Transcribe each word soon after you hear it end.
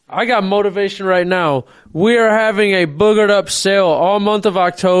I got motivation right now. We are having a boogered up sale all month of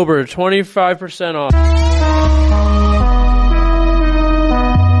October, 25% off.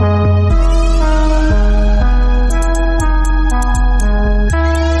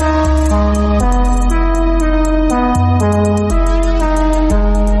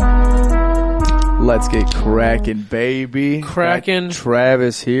 Let's get cracking, baby. Cracking.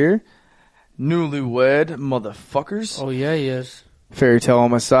 Travis here. Newlywed motherfuckers. Oh, yeah, he is. Fairy tale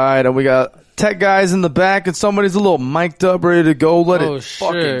on my side, and we got tech guys in the back, and somebody's a little mic'd up, ready to go. Let it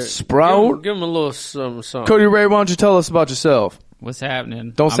fucking sprout. Give him a little something. Cody Ray, why don't you tell us about yourself? What's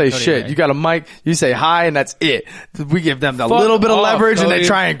happening? Don't say Cody shit. Ray. You got a mic. You say hi, and that's it. We give them a little bit of leverage, Cody. and they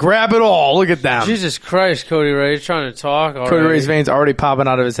try and grab it all. Look at them. Jesus Christ, Cody Ray, trying to talk already. Cody Ray's veins already popping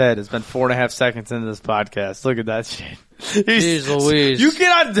out of his head. It's been 4.5 seconds into this podcast. Look at that shit. Jeez Louise. You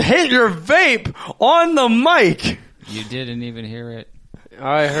cannot hit your vape on the mic. You didn't even hear it.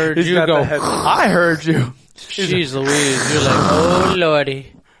 I heard He's you got go. the head- I heard you. Jeez Louise. You're like, oh,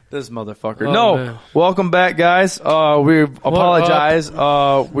 Lordy. This motherfucker. Oh, no. man. Welcome back, guys. We apologize. We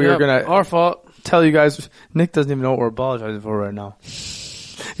are Yep, going our to fault. tell you guys. Nick doesn't even know what we're apologizing for right now.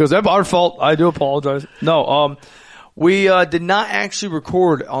 He goes, that's our fault. I do apologize. No, we did not actually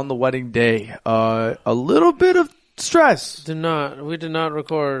record on the wedding day. A little bit of stress. We did not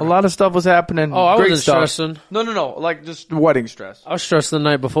record. A lot of stuff was happening. Oh, I Great wasn't stuff. stressing. No. Like just wedding stress. I was stressed the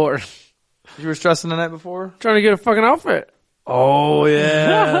night before. You were stressing the night before? Trying to get a fucking outfit. Oh,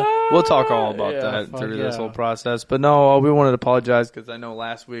 yeah. We'll talk all about Yeah, that fuck through this yeah. whole process. But no, we wanted to apologize because I know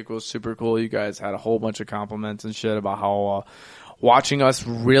last week was super cool. You guys had a whole bunch of compliments and shit about how watching us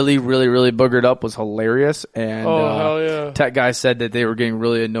really, really, really boogered up was hilarious. And Hell yeah. tech guys said that they were getting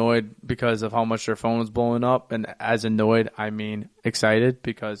really annoyed because of how much their phone was blowing up. And as annoyed, I mean excited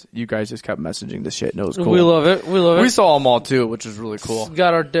because you guys just kept messaging the shit and it was cool. We love it. We love it. We saw them all too, which was really cool.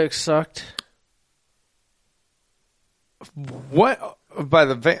 Got our dicks sucked. What?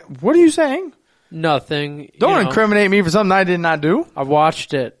 What are you saying? Nothing. Don't incriminate me for something I did not do. I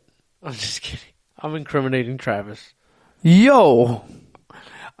watched it. I'm just kidding. I'm incriminating Travis. Yo.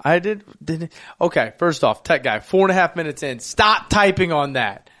 I did. Okay, first off, tech guy, 4.5 minutes in. Stop typing on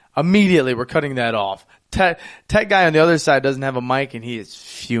that. Immediately, we're cutting that off. Tech guy on the other side doesn't have a mic and he is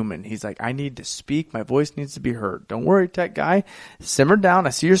fuming. He's like, I need to speak. My voice needs to be heard. Don't worry, tech guy. Simmer down.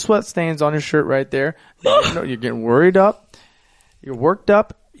 I see your sweat stains on your shirt right there. You're getting worried up. You're worked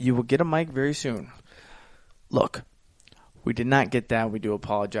up. You will get a mic very soon. Look, we did not get that. We do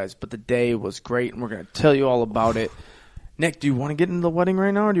apologize. But the day was great and we're going to tell you all about it. Nick, do you want to get into the wedding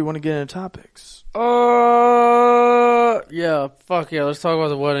right now or do you want to get into topics? Yeah, fuck yeah. Let's talk about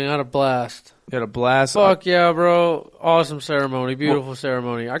the wedding. I had a blast. You had a blast? Fuck yeah, bro. Awesome ceremony. Beautiful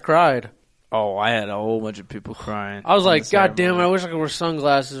ceremony. I cried. Oh, I had a whole bunch of people crying. I was like, God damn it, I wish I could wear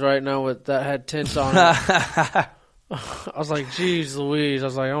sunglasses right now that had tints on it. I was like, geez Louise. I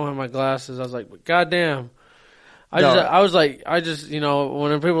was like, I don't have my glasses. I was like, but goddamn. I was like, when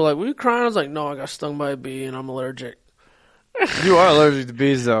people were like, were you crying? I was like, no, I got stung by a bee and I'm allergic. You are allergic to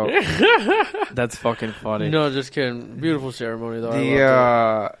bees, though. That's fucking funny. No, just kidding. Beautiful ceremony, though.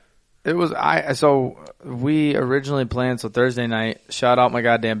 So we originally planned, so Thursday night, shout out my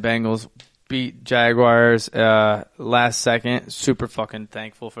goddamn Bengals, beat Jaguars, last second. Super fucking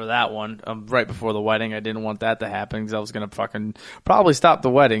thankful for that one. Right before the wedding, I didn't want that to happen because I was going to fucking probably stop the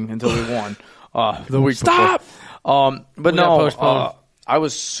wedding until we won, the week before. But no, I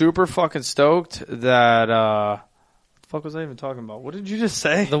was super fucking stoked that, what the fuck was I even talking about? What did you just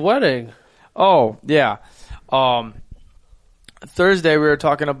say? The wedding. Oh, yeah. Thursday we were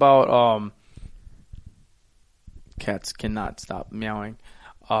talking about cats cannot stop meowing.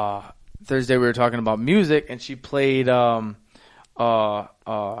 Thursday we were talking about music and she played what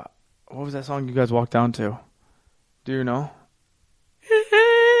was that song you guys walked down to? Do you know?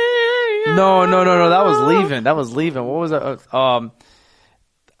 No, that was Leaving. What was that?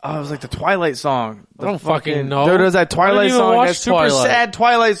 It was like the Twilight song. I don't fucking know. Dude, it was that Twilight song. That super Twilight. sad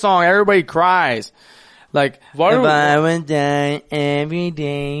Twilight song. Everybody cries. Like, Why if do- I would die every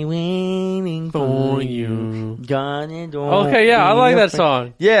day waiting for you. Okay, yeah, I like that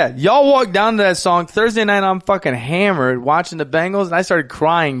song. Yeah, y'all walked down to that song. Thursday night, I'm fucking hammered watching the Bengals, and I started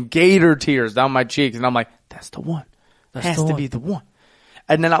crying gator tears down my cheeks. And I'm like, that's the one. Has to be the one.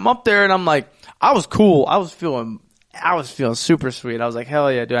 And then I'm up there, and I'm like, I was cool. I was feeling super sweet. I was like,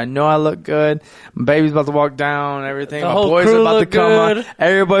 hell yeah, dude. I know I look good. My baby's about to walk down and everything. The My whole boys are crew about to look come good. on.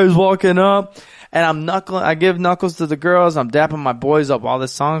 Everybody's walking up. And I give knuckles to the girls. I'm dapping my boys up while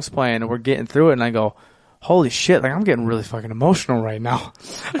this song's playing and we're getting through it. And I go, holy shit, like I'm getting really fucking emotional right now.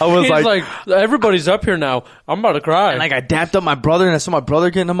 I was He's like, everybody's up here now. I'm about to cry. and like I dapped up my brother and I saw my brother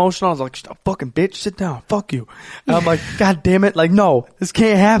getting emotional. I was like, fucking bitch, sit down, fuck you. And I'm like, God damn it, like no, this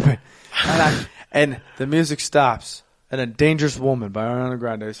can't happen. And the music stops and A Dangerous Woman by Ariana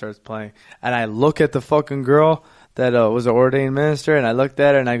Grande starts playing. And I look at the fucking girl that was an ordained minister and I looked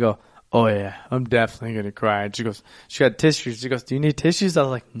at her and I go, oh yeah, I'm definitely gonna cry. And she goes, she got tissues. She goes, do you need tissues? I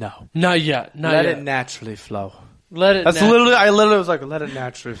was like, no. Not yet. Let it naturally flow. Let it. I literally was like, let it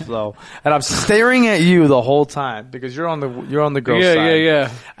naturally flow. And I'm staring at you the whole time because you're on the girl side. Yeah.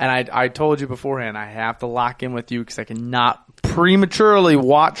 And I told you beforehand, I have to lock in with you because I cannot prematurely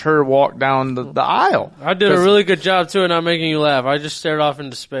watch her walk down the aisle. I did a really good job too, at not making you laugh. I just stared off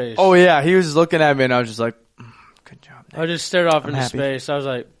into space. Oh yeah, he was just looking at me and I was just like, good job, Nick. I just stared off into happy. space. I was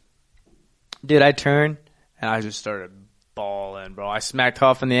like, Dude, I turned and I just started bawling, bro. I smacked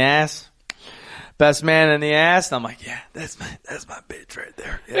Huff in the ass. Best man in the ass. And I'm like, yeah, that's my bitch right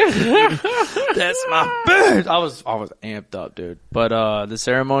there. Yeah. That's my bitch. I was amped up, dude. But, the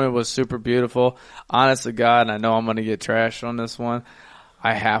ceremony was super beautiful. Honest to God, and I know I'm going to get trashed on this one.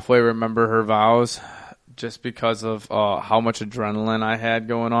 I halfway remember her vows just because of, how much adrenaline I had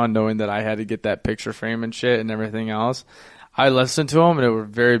going on, knowing that I had to get that picture frame and shit and everything else. I listened to them and they were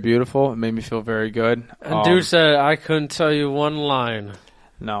very beautiful. It made me feel very good. and dude said, I couldn't tell you one line.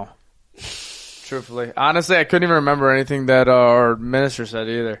 No. Truthfully. Honestly, I couldn't even remember anything that our minister said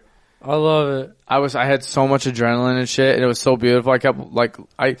either. I love it. I had so much adrenaline and shit, and it was so beautiful. I kept, like,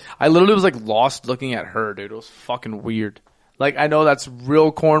 I literally was, like, lost looking at her, dude. It was fucking weird. Like, I know that's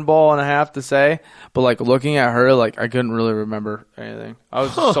real cornball and a half to say, but, like, looking at her, like, I couldn't really remember anything. I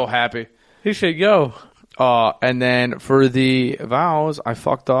was just so happy. He should go. And then for the vows, I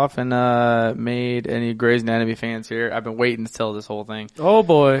fucked off and, made any Grey's Anatomy fans here. I've been waiting to tell this whole thing. Oh,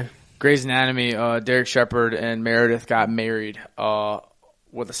 boy. Grey's Anatomy, Derek Shepherd and Meredith got married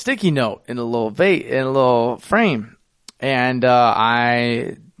with a sticky note in a little frame, and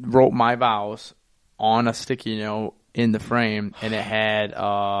I wrote my vows on a sticky note in the frame, and it had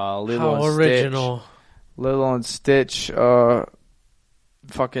Lilo and Stitch,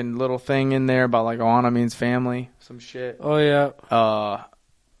 fucking little thing in there about like Anna means family, some shit. Oh yeah.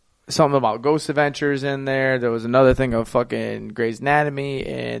 Something about Ghost Adventures in there. There was another thing of fucking Grey's Anatomy,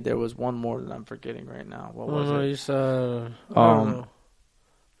 and there was one more that I'm forgetting right now. What was it? You said, I don't know.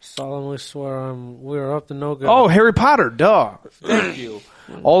 Solemnly swear we're up to no good. Oh, Harry Potter, duh. Thank you.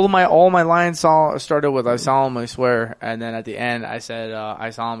 All my lines started with I solemnly swear, and then at the end I said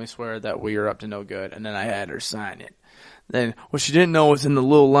I solemnly swear that we are up to no good, and then I had her sign it. Then what she didn't know was in the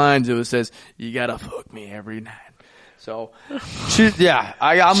little lines it says you gotta fuck me every night. So,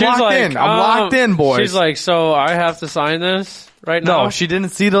 I'm locked like, in. I'm locked in, boys. She's like, so I have to sign this right now? No, she didn't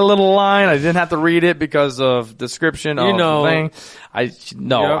see the little line. I didn't have to read it because of description of the thing. I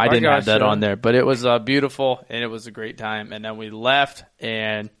didn't have that on there. But it was beautiful, and it was a great time. And then we left,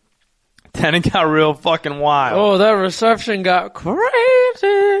 and then it got real fucking wild. Oh, that reception got crazy.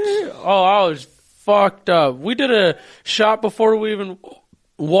 Oh, I was fucked up. We did a shot before we even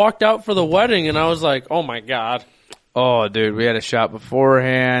walked out for the wedding, and I was like, oh, my God. Oh, dude, we had a shot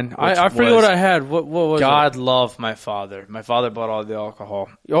beforehand. I forget what I had. What was it? God loved my father. My father bought all the alcohol.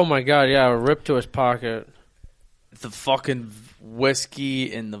 Oh, my God, yeah, ripped to his pocket. The fucking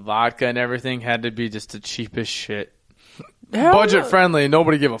whiskey and the vodka and everything had to be just the cheapest shit. Budget friendly,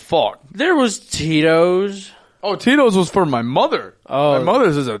 nobody give a fuck. There was Tito's. Oh, Tito's was for my mother. Oh. My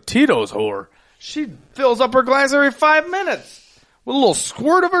mother's is a Tito's whore. She fills up her glass every 5 minutes. With a little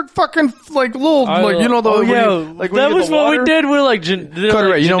squirt of her fucking, like, little, like, you know, the, that was what we did. We were like, you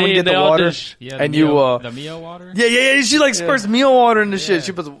know when you get the water? The Mio water? Yeah. She, like, squirts Mio water into shit.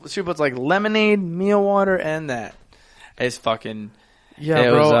 She puts, like, lemonade, Mio water, and that. It's fucking...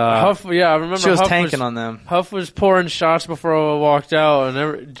 Yeah, bro. Huff, I remember she was Huff tanking on them. Huff was pouring shots before I walked out,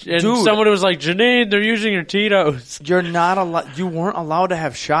 and somebody was like, Janine, they're using your Tito's. You're not allowed. You weren't allowed to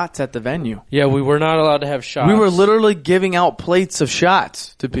have shots at the venue. Yeah, we were not allowed to have shots. We were literally giving out plates of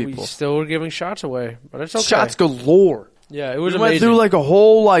shots to people. We still were giving shots away, but it's okay. Shots galore. Yeah, it was amazing. amazing. Went through like a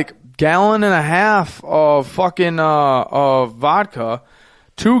whole like gallon and a half of fucking of vodka,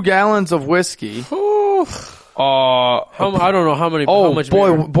 2 gallons of whiskey. I don't know how many. Oh, how much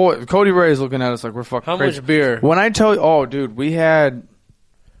beer? boy, Cody Ray is looking at us like we're fucking How crazy. much beer? When I tell you, oh, dude, we had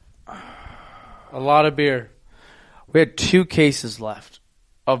a lot of beer. We had 2 cases left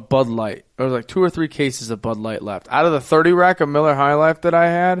of Bud Light. There was like 2 or 3 cases of Bud Light left. Out of the 30 rack of Miller High Life that I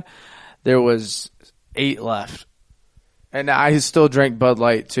had, there was 8 left. And I still drank Bud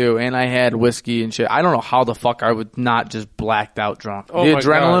Light too, and I had whiskey and shit. I don't know how the fuck I would not just blacked out drunk. Oh the my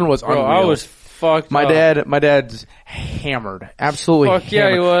adrenaline God. was Bro, unreal. I was fucked My up. dad's hammered. Absolutely Fuck hammered.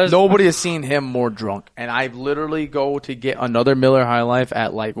 yeah, he was. Nobody has seen him more drunk. And I literally go to get another Miller High Life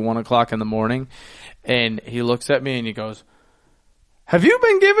at like 1 o'clock in the morning. And he looks at me and he goes, "Have you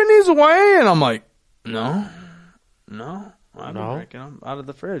been giving these away?" And I'm like, No. I've been drinking them out of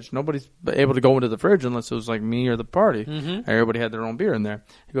the fridge. Nobody's able to go into the fridge unless it was like me or the party. Mm-hmm. Everybody had their own beer in there.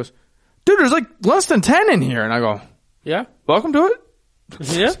 He goes, "Dude, there's like less than 10 in here." And I go, Yeah. "Welcome to it."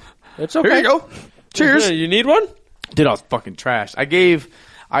 Yeah. It's okay. Here you go. Cheers. You need one? Dude, I was fucking trashed.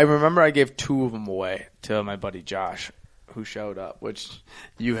 I remember I gave 2 of them away to my buddy Josh, who showed up, which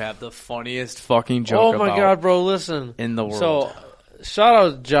you have the funniest fucking joke about. Oh my God, bro, listen. In the world. So, shout out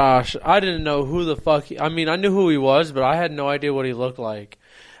to Josh. I didn't know who the fuck I knew who he was, but I had no idea what he looked like.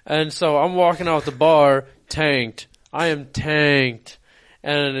 And so I'm walking out the bar, tanked. I am tanked.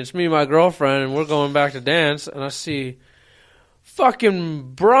 And it's me and my girlfriend, and we're going back to dance, and I see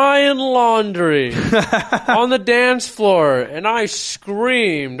fucking Brian Laundrie on the dance floor, and I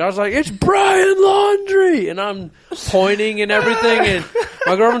screamed. I was like, "It's Brian Laundrie!" And I'm pointing and everything, and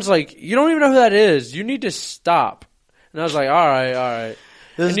my girlfriend's like, "You don't even know who that is. You need to stop." And I was like, all right.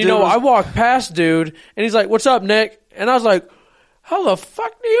 And I walked past dude, and he's like, "What's up, Nick?" And I was like, "How the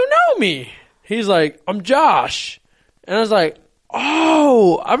fuck do you know me?" He's like, "I'm Josh." And I was like,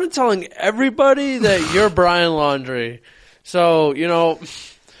 "Oh, I've been telling everybody that you're Brian Laundrie. So,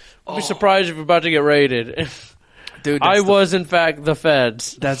 I'll be surprised if you're about to get raided." Dude, I was, in fact, the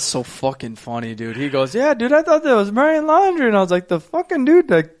feds. That's so fucking funny, dude. He goes, "Yeah, dude, I thought that was Brian Laundrie." And I was like, "The fucking dude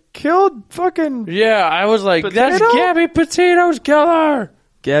that killed fucking..." Yeah, I was like, Potato? "That's Gabby Petito's killer."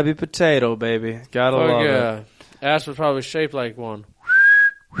 Gabby Potato, baby. Gotta love it. Ass was probably shaped like one.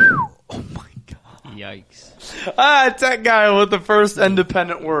 Oh my God. Yikes. Tech guy with the first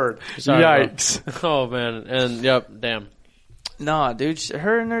independent word. Sorry, Yikes. Bro. Oh, man. And, yep, damn. Nah, dude,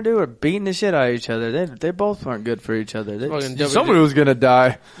 her and her dude were beating the shit out of each other. They both weren't good for each other. Somebody was gonna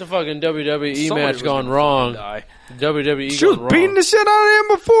die. The fucking WWE match gone wrong. WWE She was beating the shit out of him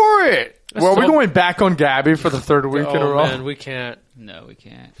before it. Well, are we going back on Gabby for the 3rd week in a row? Man, we can't. No, we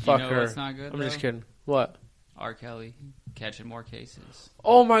can't. Fuck you know her. What's not good, I'm though? just kidding. What? R. Kelly catching more cases.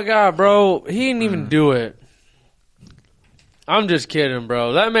 Oh my God, bro. He didn't even do it. I'm just kidding,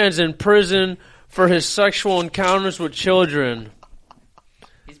 bro. That man's in prison for his sexual encounters with children.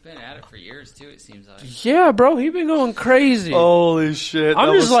 He's been at it for years, too, it seems like. Yeah, bro. He been going crazy. Holy shit.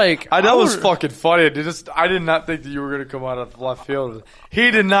 I'm just like... That was fucking funny. I did not think that you were going to come out of left field.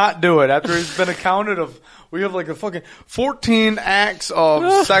 He did not do it. After he's been accounted of... We have like a fucking 14 acts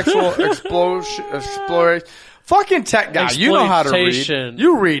of sexual exploration. Fucking tech guy. You know how to read.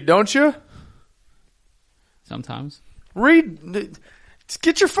 You read, don't you? Sometimes. Read...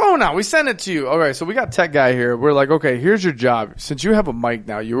 Get your phone out. We sent it to you. All right, so we got tech guy here. We're like, okay, here's your job. Since you have a mic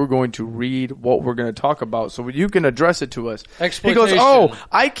now, you were going to read what we're going to talk about so you can address it to us. He goes, "Oh,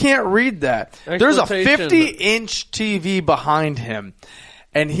 I can't read that." There's a 50-inch TV behind him,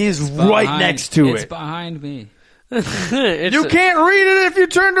 and he's right next to it. It's behind me. You can't read it if you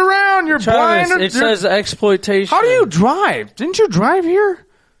turned around. You're blind. It says exploitation. How do you drive? Didn't you drive here?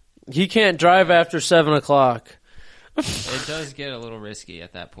 He can't drive after 7 o'clock. It does get a little risky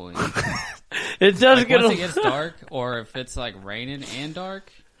at that point. It does like get once it gets dark, or if it's like raining and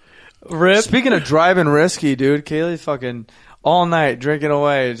dark. Rip. Speaking of driving risky, dude, Kaylee fucking all night drinking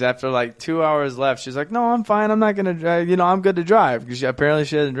away. After like 2 hours left, she's like, "No, I'm fine. I'm not gonna drive. I'm good to drive." Because apparently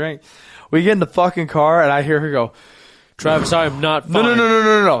she doesn't drink. We get in the fucking car, and I hear her go, "Travis, I am not fine."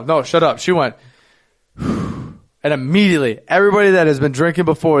 No, shut up. She went. And immediately, everybody that has been drinking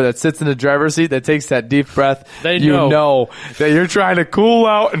before that sits in the driver's seat that takes that deep breath, you know that you're trying to cool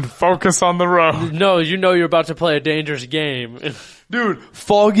out and focus on the road. No, you know you're about to play a dangerous game. Dude,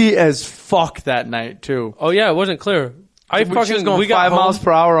 foggy as fuck that night, too. Oh, yeah, it wasn't clear. She was going 5 miles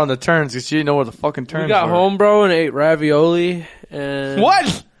per hour on the turns because she didn't know where the fucking turns were. We got home, bro, and ate ravioli. And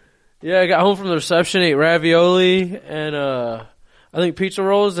what? Yeah, I got home from the reception, ate ravioli, and I think pizza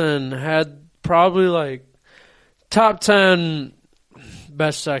rolls, and had probably like top 10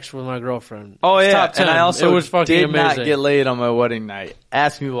 best sex with my girlfriend. Oh, yeah. Top 10. And I also it was fucking did amazing. not get laid on my wedding night.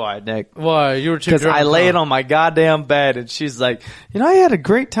 Ask me why, Nick. Why? You were too drunk. Because I laid on my goddamn bed, and she's like, I had a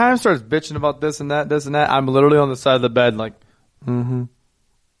great time. Starts bitching about this and that, this and that. I'm literally on the side of the bed like,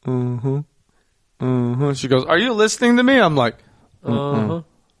 She goes, "Are you listening to me?" I'm like,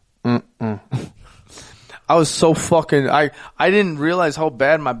 I was so fucking... I didn't realize how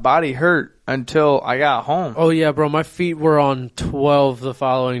bad my body hurt until I got home. Oh, yeah, bro. My feet were on 12 the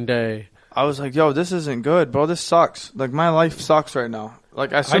following day. I was like, yo, this isn't good, bro. This sucks. Like, my life sucks right now.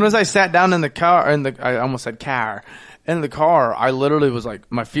 Like, as soon as I sat down in the car, I almost said car. In the car, I literally was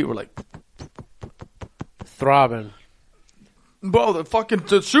like, my feet were like... throbbing. Bro,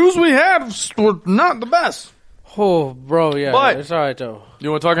 the shoes we had were not the best. Oh, bro, yeah, But- it's all right though.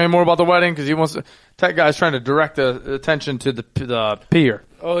 You want to talk any more about the wedding? Because he wants to. Tech guy's trying to direct the attention to the pier.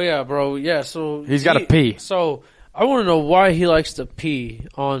 Oh yeah, bro, yeah. So He's gotta pee. So I want to know why he likes to pee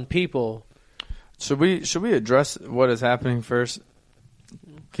on people. Should we address what is happening first?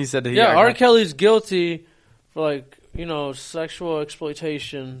 He said that R. Kelly's guilty for sexual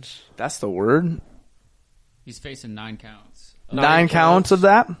exploitations. That's the word. He's facing 9 counts. 9 counts of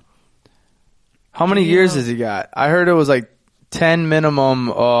that. How many years has he got? I heard it was like 10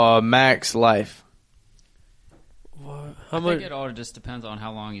 minimum, max life. What? I think it all just depends on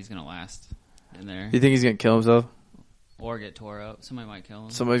how long he's going to last in there. You think he's gonna kill himself? Or get tore up. Somebody might kill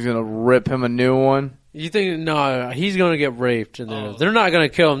him. Somebody's gonna rip him a new one. You think no? He's gonna get raped in there. Oh. They're not gonna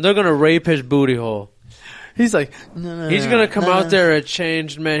kill him. They're gonna rape his booty hole. He's like, no, He's gonna come out there a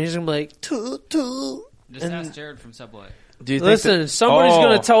changed man. He's gonna be like, toot toot. Just ask Jared from Subway. Do you Listen, somebody's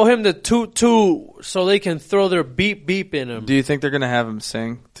gonna tell him to toot toot so they can throw their beep beep in him. Do you think they're gonna have him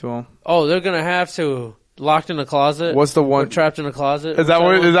sing to him? Oh, they're gonna have to. Locked in a closet. What's the one? Or trapped in a closet. Is that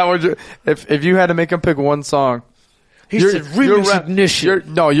what? If you had to make him pick one song, He said remix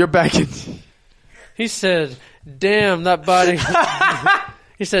ignition. You're back in. He said, "Damn that body."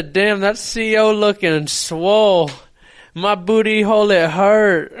 He said, "Damn that CO looking swole. My booty hole it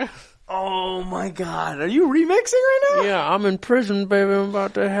hurt." Oh my God! Are you remixing right now? Yeah, I'm in prison, baby. I'm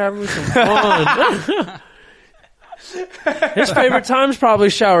about to have me some fun. His favorite time's probably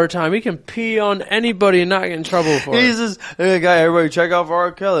shower time. He can pee on anybody and not get in trouble for it. He's just, hey, guy, everybody check out for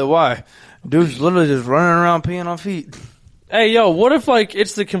R. Kelly. Why? Dude's literally just running around peeing on feet. Hey, yo, what if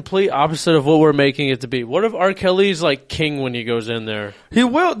it's the complete opposite of what we're making it to be? What if R. Kelly's king when he goes in there? He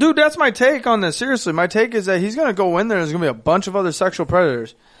will. Dude, that's my take on this. Seriously, my take is that he's going to go in there and there's going to be a bunch of other sexual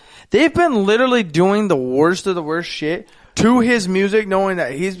predators. They've been literally doing the worst of the worst shit to his music, knowing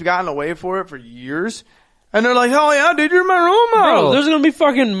that he's gotten away for it for years. And they're like, hell yeah, dude, you're my role model. Bro, there's going to be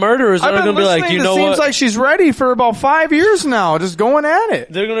fucking murderers that are going to be like, you know what? It seems like she's ready for about 5 years now, just going at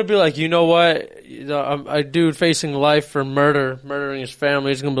it. They're going to be like, you know what? A dude facing life for murdering his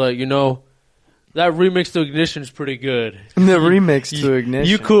family is going to be like, that remix to Ignition is pretty good. The remix to Ignition.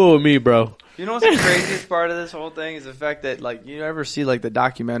 You cool with me, bro. You know what's the craziest part of this whole thing is the fact that, you ever see, the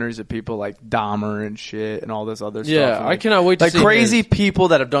documentaries of people like Dahmer and shit and all this other stuff. Yeah, I cannot wait to see crazy people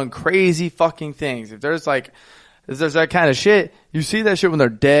that have done crazy fucking things. If there's that kind of shit, you see that shit when they're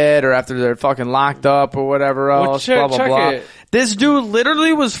dead or after they're fucking locked up or whatever else, blah, blah, blah. It. This dude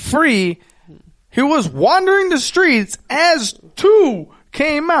literally was free. He was wandering the streets as 2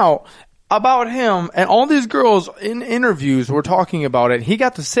 came out about him, and all these girls in interviews were talking about it. He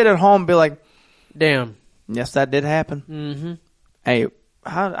got to sit at home and be like, damn. Yes, that did happen. Mm-hmm. Hey,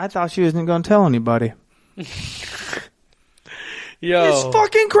 I thought she wasn't going to tell anybody. Yo. It's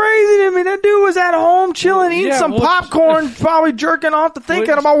fucking crazy to me. That dude was at home chilling, eating some popcorn, probably jerking off to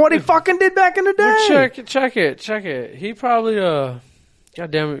thinking about what he fucking did back in the day. Check it. He probably, God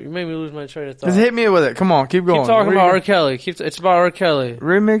damn it, you made me lose my train of thought. Just hit me with it. Come on, keep going. Keep talking about R. Kelly. It's about R. Kelly.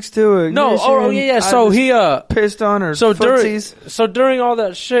 Remix to it. No, yeah. So he pissed on her. So during all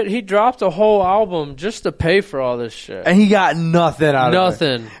that shit, he dropped a whole album just to pay for all this shit, and he got nothing out of it.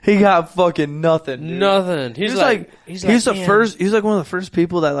 Nothing. He got fucking nothing. Dude. Nothing. He's one of the first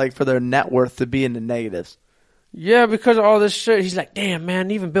people that for their net worth to be in the negatives. Yeah, because of all this shit, he's like, damn,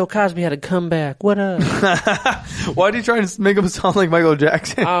 man, even Bill Cosby had a comeback. What up? Why'd you try to make him sound like Michael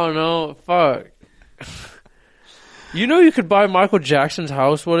Jackson? I don't know. Fuck. You could buy Michael Jackson's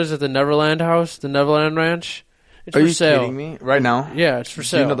house. What is it? The Neverland house? The Neverland Ranch? It's for sale. Are you kidding me? Right now? Yeah, it's for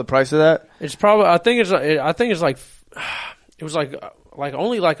sale. Do you know the price of that? It's probably, I think it's like, it was like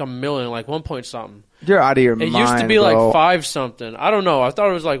only like $1 million, like 1 point something. You're out of your mind. It used to be bro. like 5 something. I don't know. I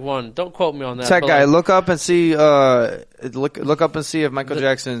thought it was like 1. Don't quote me on that. Tech guy, look up and see. Look up and see if Michael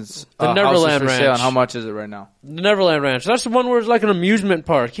Jackson's the Neverland house is for Ranch. sale and how much is it right now? The Neverland Ranch. That's the one where it's like an amusement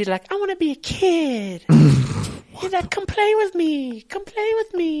park. He's like, I want to be a kid. He's like, come play with me. Come play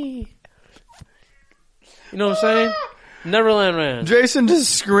with me. You know what I'm saying? Neverland Ranch. Jason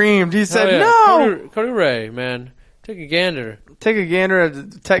just screamed. He said, no. Cody Ray, man. Take a gander. Take a gander at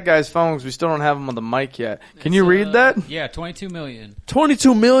the Tech guy's phone because we still don't have him on the mic yet. Can you read that? Yeah, 22 million.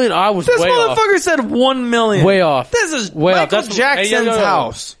 22 million? I was this way off. This motherfucker said 1 million. Way off. This is way Michael off. Jackson's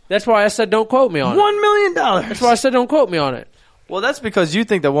house. That's why I said don't quote me on it. $1 million. That's why I said don't quote me on it. Well, that's because you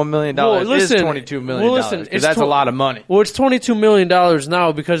think that $1 million is $22 million. Well, listen, that's a lot of money. Well, it's $22 million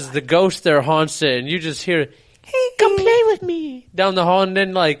now because the ghost there haunts it, and you just hear, hey, come play with me down the hall, and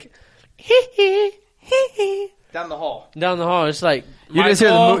then like, down the hall. Down the hall, it's like you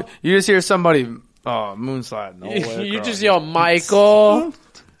just hear somebody Oh, moonslide. No way. You just yell, Michael.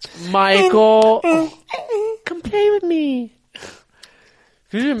 Michael. Come play with me.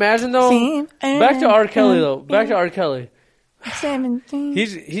 Could you imagine, though? Back to R. Kelly, though. Back to R. Kelly. 17.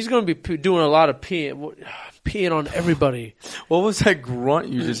 He's going to be doing a lot of peeing on everybody. What was that grunt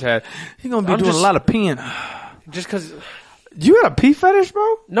you just had? He's going to be doing a lot of peeing. Just because... You had a pee fetish,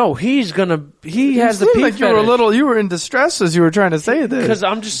 bro? No, he has the pee like fetish. you were in distress as you were trying to say this.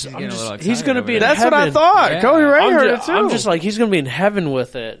 Because he's going to be in heaven. That's what I thought. Yeah. Cody Ray heard it too. I'm just like, he's going to be in heaven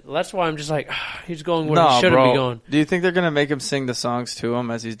with it. That's why I'm just like, he's going where he shouldn't be going. Do you think they're going to make him sing the songs to him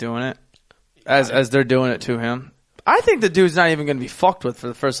as he's doing it? As they're doing it to him? I think the dude's not even going to be fucked with for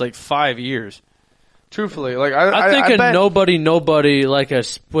the first 5 years. Truthfully, I think nobody like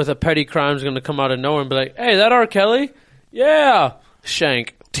with a petty crime is going to come out of nowhere and be like, "Hey, that R. Kelly? Yeah,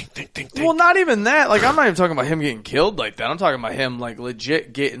 shank." Ding, ding, ding, ding. Well, not even that. I'm not even talking about him getting killed like that. I'm talking about him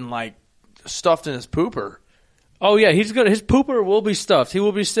legit getting stuffed in his pooper. Oh yeah, his pooper will be stuffed. He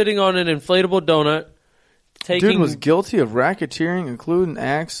will be sitting on an inflatable donut. Dude was guilty of racketeering, including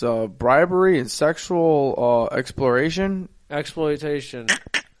acts of bribery and sexual exploitation. Exploitation.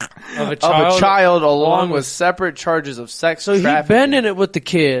 Of a child along with separate charges of sex trafficking. So he'd been in it with the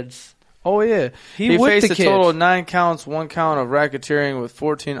kids. Oh, yeah. He with faced the a total kids. of 9 counts, 1 count of racketeering with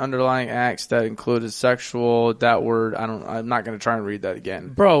 14 underlying acts that included sexual, that word, I'm not going to try and read that again.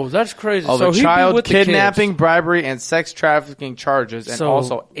 Bro, that's crazy. Of so a he'd child be with kidnapping, the kids. bribery, and sex trafficking charges, and So-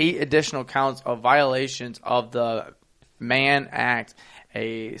 also 8 additional counts of violations of the Mann Act,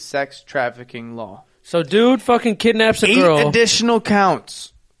 a sex trafficking law. So dude fucking kidnaps a 8 girl. additional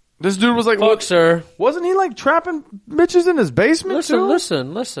counts. This dude was Fuck, sir. Wasn't he trapping bitches in his basement too?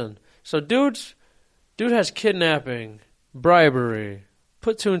 Listen. So dude has kidnapping, bribery,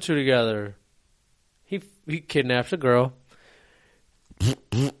 put 2 and 2 together. He kidnaps a girl,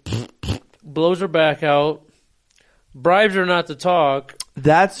 blows her back out, bribes her not to talk,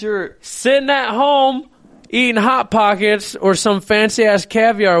 That's your... sitting at home eating Hot Pockets or some fancy ass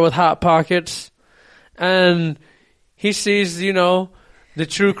caviar with Hot Pockets, and he sees, the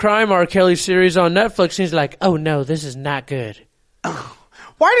true crime R. Kelly series on Netflix, and he's like, "Oh no, this is not good."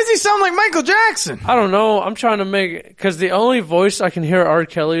 Why does he sound like Michael Jackson? I don't know. I'm trying to make because the only voice I can hear R.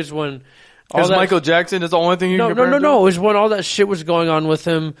 Kelly is when Michael Jackson is the only thing you can compare him to? No. It was when all that shit was going on with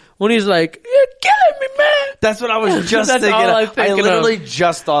him. When he's like, "You're killing me, man." That's what I was just That's thinking. all I'm I thinking literally of.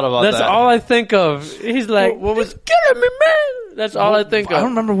 just thought about That's that. all I think of. He's like, What was- "You're killing me, man." That's all I think of. I don't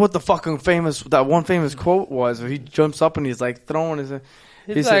remember what the fucking that one famous quote was. Where he jumps up and he's throwing his...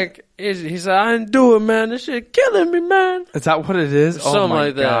 He's like, "I didn't do it, man. This shit killing me, man." Is that what it is? Something oh my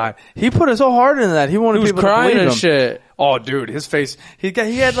like that. God. He put his whole heart into that. He wanted He was people crying to believe and him. shit. Oh, dude, his face. He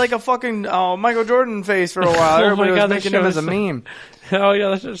had a fucking Michael Jordan face for a while. Oh my Everybody was God, that making shit him was as a meme. Oh yeah,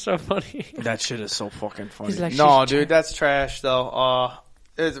 that's just so funny. That shit is so fucking funny. He's like, no, "She's dude, that's trash though.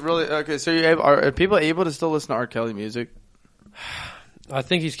 It's really okay. So are people able to still listen to R. Kelly music? I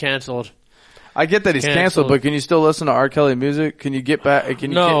think he's canceled. I get that he's canceled, but can you still listen to R. Kelly music? Can you get back?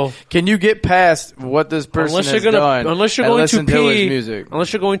 Can you get past what this person has done? Unless you're and going to listen to his pee, music.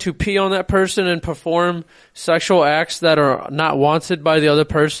 unless you're going to pee on that person and perform sexual acts that are not wanted by the other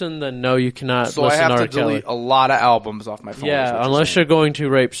person, then no, you cannot So I listen have to to R. Kelly. delete a lot of albums off my phone. Yeah, unless you're going to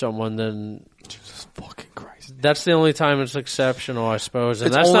rape someone, then Jesus fucking Christ. that's the only time it's exceptional, I suppose. And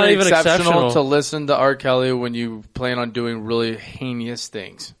It's that's only not even exceptional. to listen to R. Kelly when you plan on doing really heinous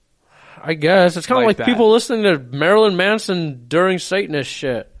things. I guess it's kind of Like like that. people listening to Marilyn Manson during Satanist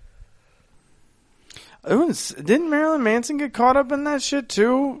shit. Didn't Marilyn Manson get caught up in that shit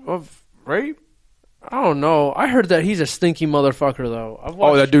too of rape? I don't know. I heard that he's a stinky motherfucker, though. I've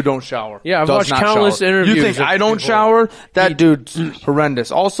watched, That dude don't shower. Yeah, I've Does watched not countless shower. interviews You think of I don't people. shower? That dude's horrendous.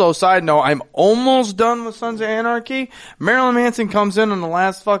 Also, side note, I'm almost done with Sons of Anarchy. Marilyn Manson comes in on the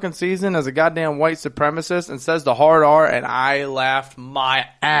last fucking season as a goddamn white supremacist and says the hard R, and I laughed my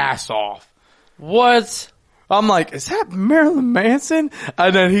ass off. What? I'm like, is that Marilyn Manson?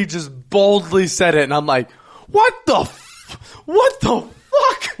 And then he just boldly said it, and I'm like, what the fuck?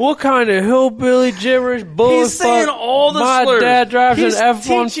 What kind of hillbilly gibberish bullshit? He's saying all the My slurs. dad drives He's an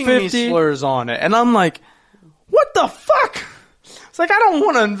F-150. teaching me slurs on it, and I'm like, what the fuck? It's like I don't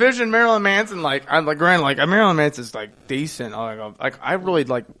want to envision Marilyn Manson Marilyn Manson's decent. I really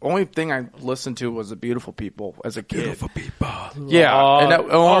only thing I listened to was The Beautiful People as a kid. Beautiful People. Yeah, and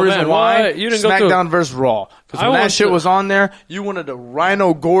the only reason man, why what? You didn't go through- SmackDown vs. Raw, because I when that went shit to- was on there, you wanted to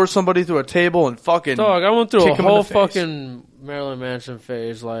rhino gore somebody through a table and fucking Dog, I went through kick a 'em in the whole face. fucking Marilyn Manson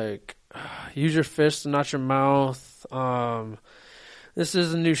phase. Use your fist and not your mouth. This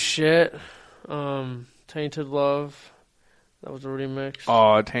is the new shit. Tainted Love. That was a remix.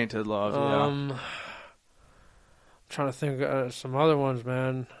 Oh, Tainted Love. Yeah. I'm trying to think of some other ones,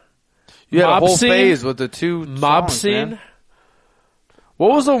 man. You had a Mob whole Scene? phase with the two Mob songs, Scene. man.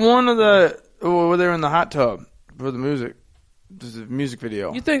 What was the one of the where they were in the hot tub for the music? There's a music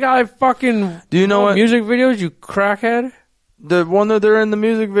video. You think I fucking Do you know what music videos? You crackhead. the one that they're in the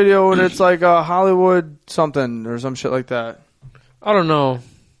music video and it's like Hollywood something or some shit like that? I don't know.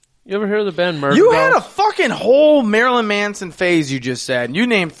 You ever hear of the band Murder? You had a fucking whole Marilyn Manson phase. You just said you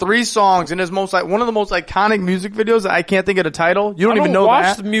named 3 songs and it's one of the most iconic music videos. That I can't think of the title. You don't even know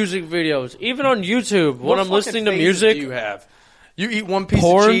watch that. the music videos, even on YouTube. What When I'm fucking listening to phases music, do you have? You eat one piece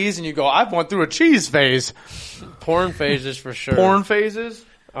Porn? of cheese and you go, I've went through a cheese phase. porn phases for sure. Porn phases?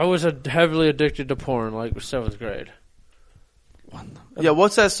 I was heavily addicted to porn, like 7th grade. Yeah,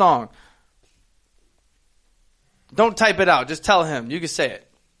 what's that song? Don't type it out. Just tell him. You can say it.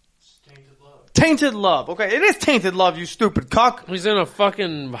 Tainted Love. Okay, it is Tainted Love, you stupid cuck. He's in a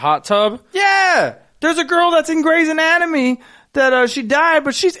fucking hot tub. Yeah. There's a girl that's in Grey's Anatomy that she died,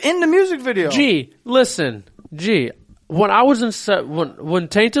 but she's in the music video. Gee, listen. When I was when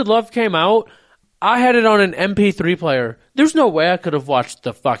Tainted Love came out, I had it on an MP3 player. There's no way I could have watched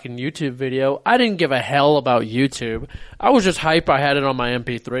the fucking YouTube video. I didn't give a hell about YouTube. I was just hype I had it on my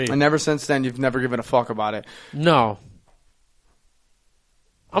MP3. And ever since then, you've never given a fuck about it. No.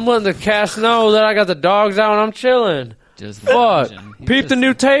 I'm letting the cast know that I got the dogs out and I'm chilling. Just Fuck. imagine. Peep the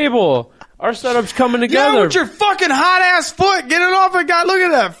new table. Our setup's coming Yeah, together. with your fucking hot ass foot. Get it off it, guy. Look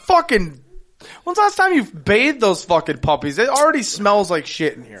at that fucking. When's the last time you bathed those fucking puppies? It already smells like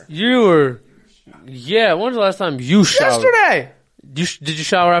shit in here. You were... Yeah, when's the last time you showered? Yesterday. Did you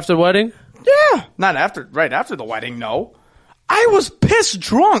shower after the wedding? Yeah. Not right after the wedding, no. I was pissed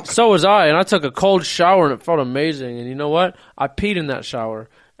drunk. So was I, and I took a cold shower and it felt amazing. And you know what? I peed in that shower.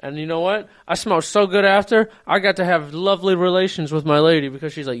 And you know what? I smelled so good after. I got to have lovely relations with my lady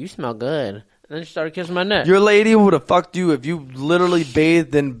because she's like, you smell good. And then she started kissing my neck. Your lady would have fucked you if you literally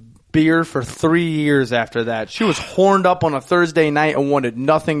bathed in beer for 3 years after that. She was horned up on a Thursday night and wanted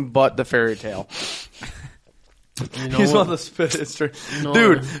nothing but the fairy tale. You know He's what? on the spit history. No.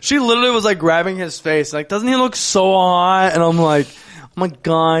 Dude, she literally was like grabbing his face. Like, doesn't he look so hot? And I'm like, oh my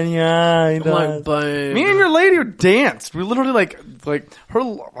God, yeah, he I'm does. like, babe. Me and your lady danced. We literally like her,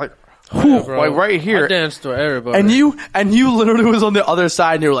 like, Yeah, whew, bro. like right here. I danced to everybody. And you literally was on the other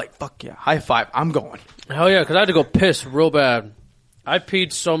side and you were like, fuck yeah, high five, I'm going. Hell yeah, because I had to go piss real bad. I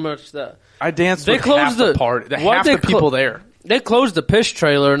peed so much that... I danced They with closed half the the- party, why'd half they the people there. They closed the piss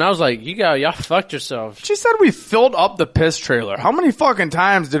trailer, and I was like, y'all fucked yourself. She said we filled up the piss trailer. How many fucking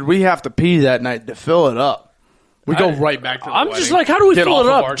times did we have to pee that night to fill it up? We go right back to the I'm wedding. just like, how do we Get fill off it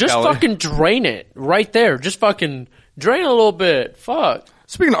of up? R. Just Kelly. fucking drain it right there. Just fucking drain a little bit. Fuck.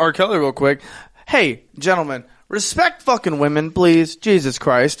 Speaking of R. Kelly real quick. Hey, gentlemen, respect fucking women, please. Jesus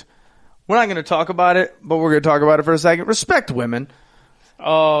Christ. We're not going to talk about it, but we're going to talk about it for a second. Respect women.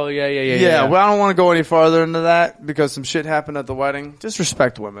 Oh, yeah. Yeah, well, I don't want to go any farther into that because some shit happened at the wedding. Just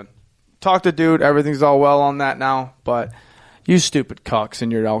respect women. Talk to dude. Everything's all well on that now, but you stupid cucks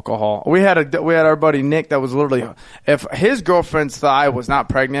and your alcohol. We had our buddy Nick that was literally, if his girlfriend's thigh was not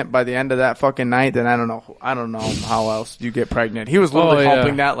pregnant by the end of that fucking night, then I don't know how else you get pregnant. He was literally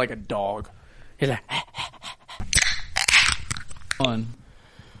humping that like a dog. He's like, Fun.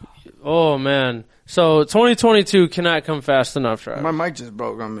 oh, man. So, 2022 cannot come fast enough, Travis. My mic just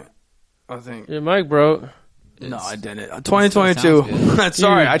broke on me, I think. Your mic broke. No, I didn't. Sounds 2022. good.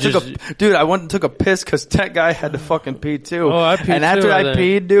 Sorry, You I went and took a piss because that guy had to fucking pee too. Oh, I peed and after too, I I think.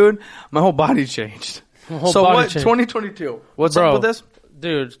 peed, dude, my whole body changed. Whole So body what? changed. 2022. What's Bro. up with this?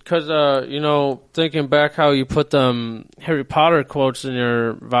 Dude, because, thinking back how you put them Harry Potter quotes in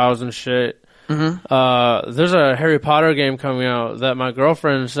your vows and shit, there's a Harry Potter game coming out that my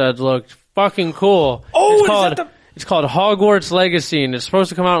girlfriend said looked fucking cool. Oh, It's called Hogwarts Legacy, and it's supposed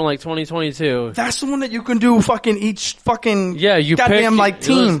to come out in like 2022. That's the one that you can do fucking each fucking You goddamn pick, like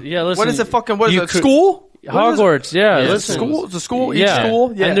team. Listen, what is it? Fucking what is you it? could- School? Hogwarts, yeah. What is it? Listen, School? It's a school. Each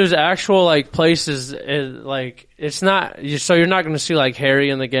school. Yeah. And there's actual like places, like it's not. So you're not going to see like Harry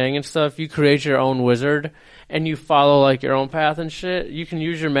and the gang and stuff. You create your own wizard, and you follow like your own path and shit. You can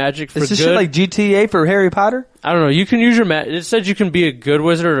use your magic for Is this good. shit like GTA for Harry Potter? I don't know. You can use your it said you can be a good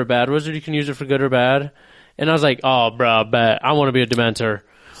wizard or a bad wizard. You can use it for good or bad. And I was like, oh, bro, bet I want to be a Dementor.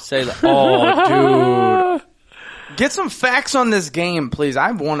 Say that. Oh, dude. Get some facts on this game, please.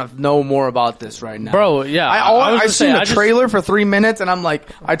 I want to know more about this right now. Bro, yeah. I've seen the trailer for 3 minutes, and I'm like,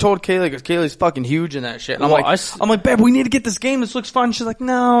 I told Kaylee, because Kaylee's fucking huge in that shit. And I'm Well, like, I'm like, babe, we need to get this game. This looks fun. She's like,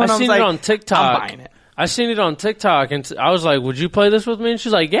 no. And I was seen like, it on TikTok. I'm buying it. I seen it on TikTok, and I was like, would you play this with me? And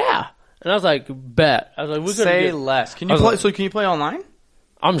she's like, yeah. And I was like, bet. I was like, we could Say less. Can you play? So can you play online?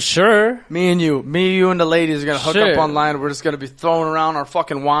 I'm sure. Me, you, and the ladies are gonna hook Shit. up online. We're just gonna be throwing around our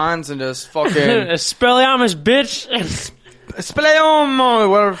fucking wands and just fucking Expelliarmus, bitch. Speleomo,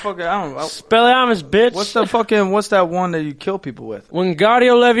 whatever the fuck. I don't know. Expelliarmus, bitch. What's that one that you kill people with?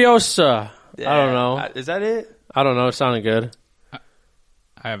 Wingardium Leviosa. I don't know. Is that it? I don't know. It sounded good.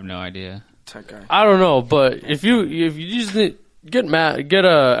 I have no idea. I don't know, but if you just get mad, get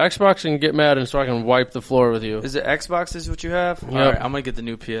a Xbox and get mad, and so I can wipe the floor with you. Is it Xbox? Is what you have? Yep. All right, I'm gonna get the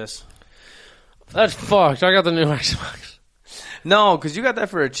new PS. That's fucked. I got the new Xbox. No, because you got that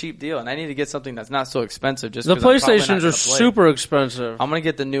for a cheap deal, and I need to get something that's not so expensive. Just The 'cause I'm probably not PlayStations gonna are play. super expensive. I'm gonna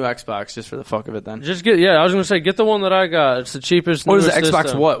get the new Xbox just for the fuck of it. Then Just I was gonna say, get the one that I got. It's the cheapest. what is the newest Xbox?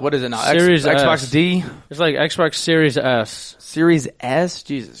 system. What is it now? Series S. Xbox D, It's like Xbox Series S. Series S.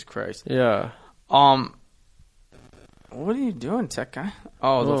 Jesus Christ. Yeah. What are you doing, tech guy?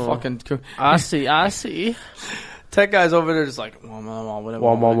 Oh, the fucking I see. tech guy's over there just like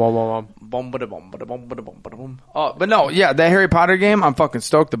whatever. But no, yeah, that Harry Potter game, I'm fucking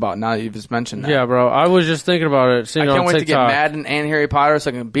stoked about. Now that you've just mentioned that. Yeah, bro. I was just thinking about it. Seeing I it can't on wait to get TikTok. Madden and Harry Potter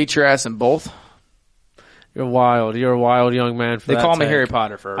so I can beat your ass in both. You're wild. You're a wild young man. For They that call me take. Harry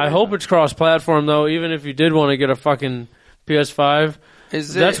Potter for a I reason. hope it's cross-platform though. Even if you did want to get a fucking PS5,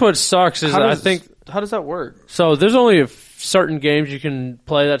 that's what sucks. Is I think how does that work? so. There's only certain games you can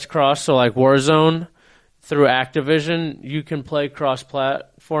play that's cross. So like Warzone through Activision, you can play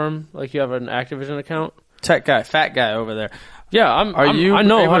cross-platform. Like you have an Activision account. Tech guy, fat guy over there. Yeah, I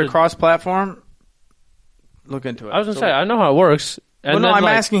know how able to to cross-platform? Look into it. I was gonna say I know how it works. And Well, no, then, I'm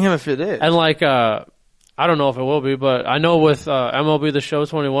like, asking him if it is. And like, I don't know if it will be, but I know with MLB The Show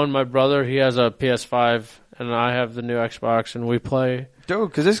 21, my brother, he has a PS5, and I have the new Xbox, and we play. Dude,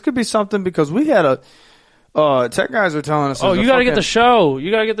 because this could be something because we had tech guys were telling us. Oh, you gotta get the show.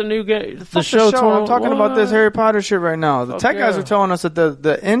 You gotta get the new game. The show. I'm talking about this Harry Potter shit right now. The tech guys yeah. were telling us that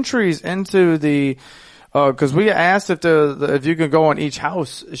the entries into the because we asked if you could go on each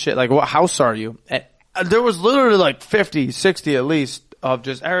house shit, like what house are you? And there was literally like 50, 60 at least of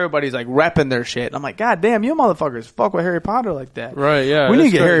just everybody's like repping their shit. And I'm like, God damn, you motherfuckers fuck with Harry Potter like that. Right, yeah. We need to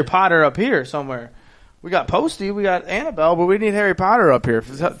get crazy. Harry Potter up here somewhere. We got Posty, we got Annabelle, but we need Harry Potter up here.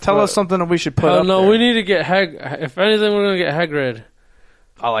 Tell us something that we should put Hell up no, there. we need to get If anything, we're gonna get Hagrid.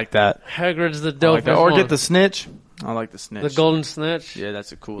 I like that. Hagrid's the I dope. like that. Or get the Snitch. I like the Snitch. the Golden Snitch. Yeah,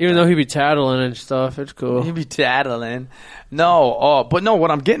 that's a cool Even thing. though he be tattling and stuff, it's cool. He'd be tattling. No, but no,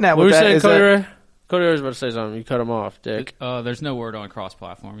 what I'm getting at What were with you that saying, is Cody that Ray? Cody Ray was about to say something. You cut him off, dick. There's no word on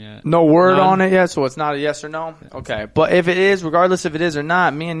cross-platform yet. no word None. on it yet, so it's not a yes or no. Okay, but if it is, regardless if it is or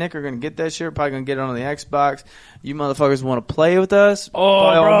not, me and Nick are gonna get that shit. We're probably gonna get it on the Xbox. You motherfuckers want to play with us? Oh,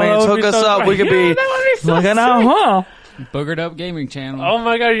 by all bro, means, that would hook be us so up. We great. could be Yeah, that would be so looking sick. out, huh? Boogered Up Gaming Channel. Oh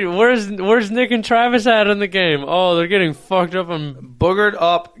my god, where's Nick and Travis at in the game? Oh, they're getting fucked up on Boogered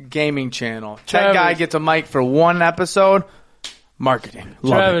Up Gaming Channel. That Travis. guy gets a mic for one episode. Marketing.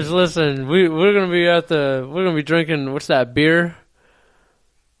 Love Travis, it. listen, we're gonna be drinking what's that beer?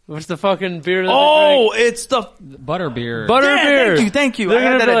 What's the fucking beer? That Oh, it's the Butterbeer. Butter Yeah, beer. Thank you. They're I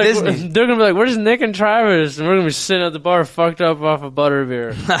had gonna, that be at like, Disney. they're gonna be like, "Where's Nick and Travis?" And we're gonna be sitting at the bar, fucked up off of butter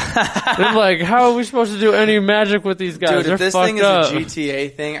beer. They're like, "How are we supposed to do any magic with these guys?" Dude, They're if this fucked thing is up. a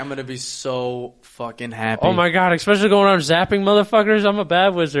GTA thing, I'm gonna be so fucking happy. Oh my god! Especially going around zapping motherfuckers. I'm a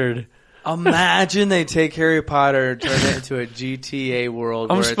bad wizard. Imagine they take Harry Potter and turn it into a GTA world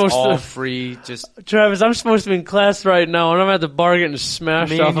I'm where it's supposed all to- free. Just Travis, I'm supposed to be in class right now, and I'm at the bar getting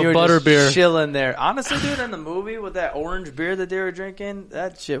smashed me off and you of are butter just beer. chilling there. Honestly, dude, in the movie with that orange beer that they were drinking,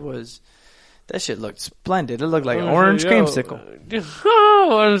 that shit looked splendid. It looked like an orange Yo. creamsicle.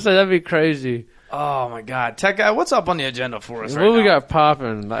 Oh, I was say that'd be crazy. Oh my god, Tech Guy, what's up on the agenda for us? What right we now? got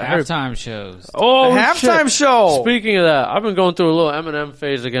popping? Like, Halftime shows. oh, The halftime shit. show. Speaking of that, I've been going through a little Eminem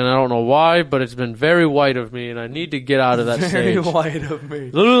phase again. I don't know why, but it's been very white of me, and I need to get out of that Very stage. white of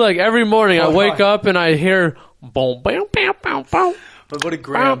me. Literally, like every morning, I Oh, wake hi. up and I hear boom, bam, bam, bam, bam, But what a bam,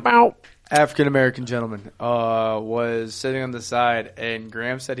 Graham bam. African American gentleman was sitting on the side, and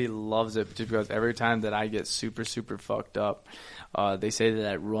Graham said he loves it just because every time that I get super super fucked up, they say that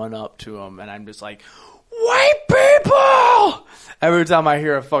I run up to him, and I'm just like, white people. Every time I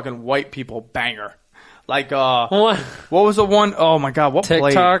hear a fucking white people banger, like What? what was the one? Oh my god, what played?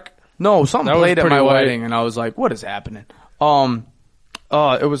 TikTok. No, something That was played at pretty my white. wedding, and I was like, what is happening?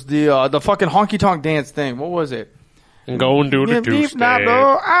 It was the fucking honky tonk dance thing. What was it? And go and do the If deep two not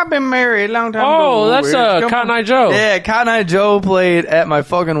though, I've been married a long time ago. Oh, that's Come Cotton on. Eye Joe. Yeah, Cotton Eye Joe played at my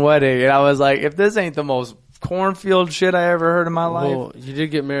fucking wedding, and I was like, if this ain't the most cornfield shit I ever heard in my life. Well, you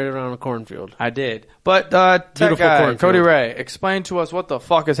did get married around a cornfield. I did. But tech Beautiful guy, cornfield. Cody Ray, explain to us what the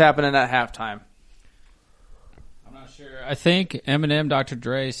fuck is happening at halftime. I'm not sure. I think Eminem, Dr.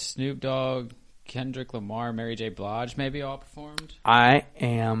 Dre, Snoop Dogg, Kendrick Lamar, Mary J. Blige maybe all performed. I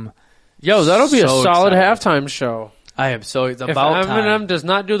am Yo, that'll be a so solid excited. halftime show. It's If about Eminem time. does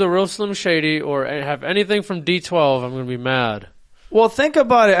not do the real Slim Shady or have anything from D12, I'm going to be mad. Well, think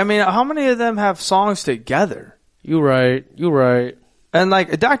about it. I mean, how many of them have songs together? You right. And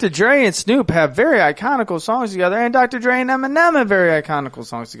like Dr. Dre and Snoop have very iconical songs together, and Dr. Dre and Eminem have very iconical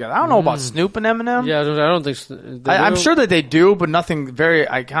songs together. I don't know about Snoop and Eminem. Yeah, I don't think... I'm sure that they do, but nothing very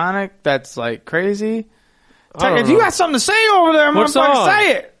iconic that's like crazy. I don't Tech, if you know. got something to say over there, What motherfucker, song?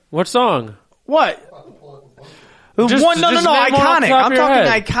 say it. What song? What? Just- No, just name one off iconic. the top I'm of your talking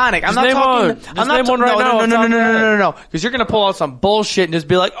head. iconic. I'm Just not name talking. one. Just I'm not name one right now off the top of your head. No. Because you're gonna pull out some bullshit and just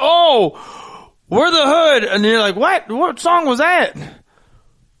be like, "Oh, we're the hood," and you're like, "What? What song was that?"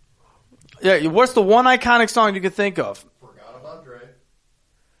 Yeah, what's the one iconic song you could think of? Forgot about Dre.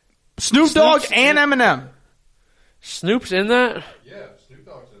 Snoop Dogg and Eminem. Snoop's in that? Yeah, Snoop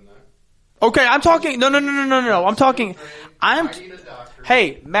Dogg's in that. Okay, I'm talking. No. I'm talking. I need a doctor.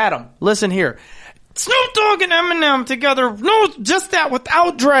 Hey, madam, listen here. Snoop Dogg and Eminem together. No, just that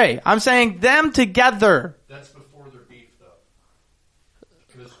without Dre. I'm saying them together. That's before their beef, though.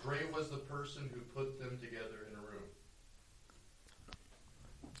 Because Dre was the person who put them together in a room.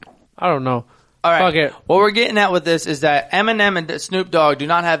 I don't know. All right. Fuck it. What we're getting at with this is that Eminem and Snoop Dogg do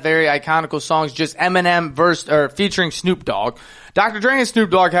not have very iconical songs. Just Eminem featuring Snoop Dogg. Dr. Dre and Snoop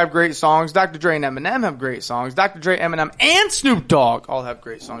Dogg have great songs. Dr. Dre and Eminem have great songs. Dr. Dre, Eminem, and Snoop Dogg all have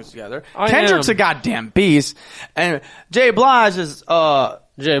great songs together. Kendrick's a goddamn beast, and Jay Blige is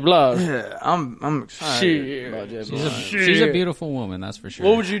Jay Blige. Yeah, I'm excited about Jay Blige. She's a beautiful woman, that's for sure.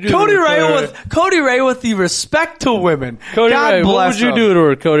 What would you do? Cody to her, Ray Cody Ray with the respect to women. Cody God Ray, what bless would you him. do to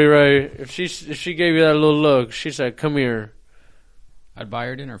her, Cody Ray? If she gave you that little look, she said, "Come here." I'd buy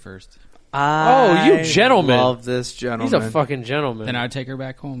her dinner first. Oh, you gentleman. I love this gentleman. He's a fucking gentleman. Then I'd take her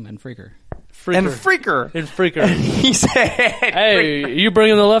back home and freak her. and freaker. And freaker. He said, Hey, you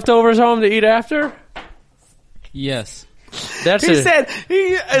bringing the leftovers home to eat after? Yes. That's He it. said,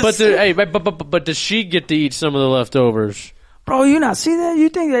 But does she get to eat some of the leftovers? bro, you not see that? You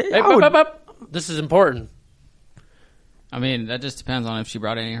think that? Hey, I would- This is important. I mean, that just depends on if she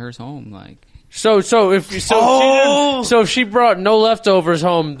brought any of hers home. Like, So if she brought no leftovers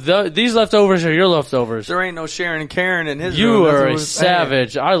home, these leftovers are your leftovers. there ain't no Sharon and Karen in his You room. That's are what a we're saying.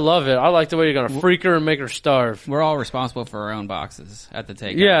 savage. I love it. I like the way you're gonna freak her and make her starve. we're all responsible for our own boxes at the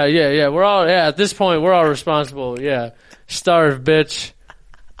takeout. Yeah. We're all at this point we're all responsible. Yeah, starve, bitch.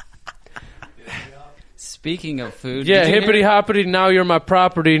 Speaking of food, Yeah, did you hippity hear- hoppity. Now you're my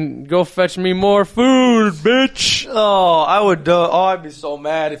property. Go fetch me more food, bitch. Oh, I would. I'd be so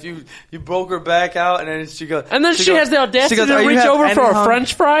mad if you broke her back out and then she goes. And then she has the audacity goes, to "Are you reach have over any for a hung-"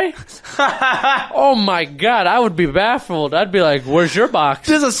 French fry. Oh my god, I would be baffled. I'd be like, "Where's your box?"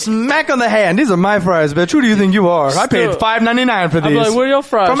 Just a smack on the hand. These are my fries, bitch. Who do you think you are? I paid Still- $5.99 for I'd these. be like, "Where are your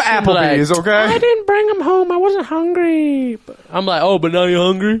fries?" From She'd be Applebee's, like, okay? I didn't bring them home. I wasn't hungry. I'm like, "Oh, but now you're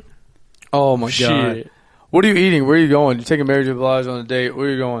hungry." Oh my god. Shit. What are you eating? Where are you going? You taking Mary J. Blige on a date? Where are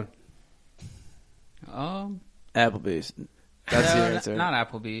you going? Applebee's. That's the answer. Not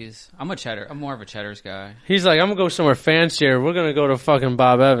Applebee's. I'm a cheddar. I'm more of a cheddars guy. He's like, "I'm gonna go somewhere fancier. We're gonna go to fucking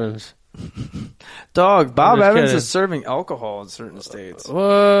Bob Evans." Dog, Bob just Evans kidding. is serving alcohol in certain states.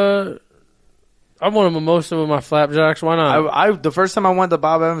 What? I want a mimosa with my flapjacks. Why not? I the first time I went to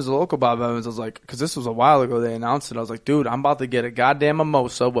Bob Evans, the local Bob Evans, I was like, because this was a while ago, they announced it. I was like, dude, I'm about to get a goddamn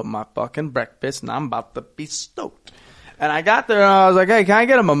mimosa with my fucking breakfast, and I'm about to be stoked. And I got there, and I was like, hey, can I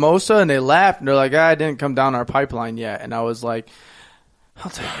get a mimosa? And they laughed, and they're like, I didn't come down our pipeline yet. And I was like,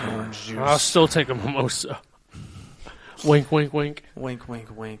 I'll take orange juice. I'll still take a mimosa. Wink, wink, wink. Wink, wink,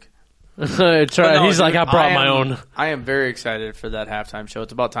 wink. He's But no, like, dude, I brought my own. I am very excited for that halftime show.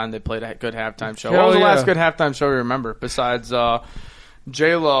 It's about time they played a good halftime show. Hell What was the yeah. last good halftime show you remember besides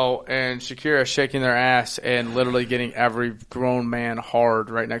J-Lo and Shakira shaking their ass and literally getting every grown man hard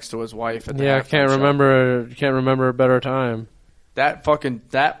right next to his wife at the Yeah, I halftime can't show? remember a better time. That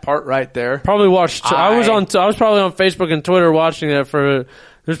part right there. Probably watched. I was probably on Facebook and Twitter watching that for.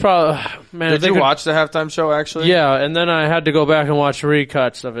 There's probably man. Did you watch the halftime show actually? Yeah, and then I had to go back and watch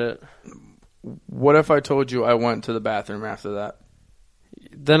recuts of it. What if I told you I went to the bathroom after that?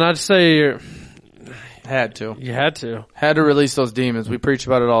 Then I'd say you're. Had to. You had to. Had to release those demons. We preach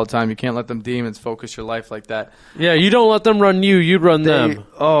about it all the time. You can't let them demons focus your life like that. Yeah, you don't let them run you. You run them.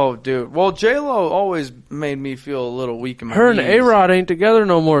 Oh, dude. Well, J-Lo always made me feel a little weak in my Her knees. and A-Rod ain't together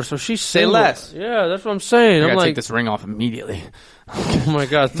no more, so she's Say single. less. Yeah, that's what I'm saying. I I'm gotta like, take this ring off immediately. oh my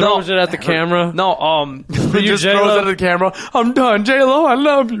god, throws it at the camera. No, you, just J-Lo? throws it at the camera. I'm done, J-Lo. I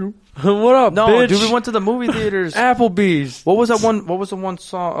love you. What up, No, bitch? dude, we went to the movie theaters. Applebee's. What was that one? What was the one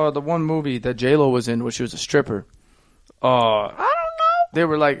song? The one movie that J-Lo was in, where she was a stripper. I don't know. They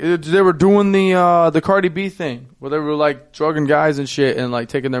were like, they were doing the Cardi B thing, where they were like drugging guys and shit, and like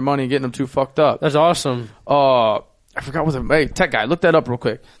taking their money and getting them too fucked up. That's awesome. I forgot what the hey tech guy. Look that up real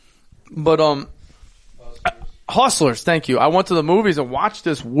quick. But Hustlers. Thank you. I went to the movies and watched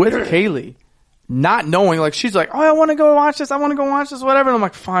this with Kaylee, not knowing. Like she's like, oh, I want to go watch this. I want to go watch this. Whatever. And I'm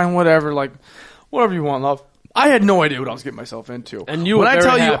like, fine, whatever. Like, whatever you want, love. I had no idea what I was getting myself into. And you when were I very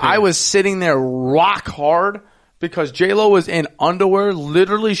tell you, happy. I was sitting there rock hard because J-Lo was in underwear,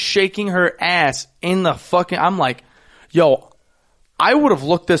 literally shaking her ass in the fucking. I'm like, yo, I would have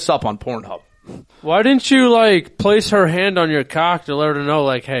looked this up on Pornhub. Why didn't you like place her hand on your cock to let her know,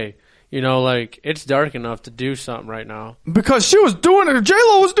 like, hey, you know, like it's dark enough to do something right now? Because she was doing it.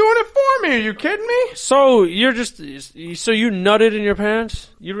 J-Lo was doing it for me. Are you kidding me? So you're just so you nutted in your pants?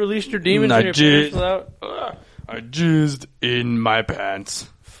 You released your demons in your pants without? I jizzed in my pants.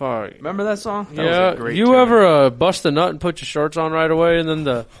 Fuck. Remember that song? That Yeah. was a great You tune. ever bust a nut and put your shorts on right away, and then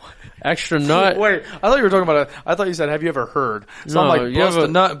the extra nut? Wait, I thought you were talking about I thought you said, have you ever heard? So No, I'm like, you bust have a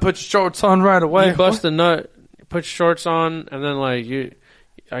nut and put your shorts on right away. You bust a nut, put your shorts on, and then like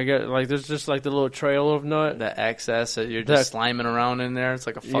I get like there's just like the little trail of nut. The excess that you're just sliming around in there. It's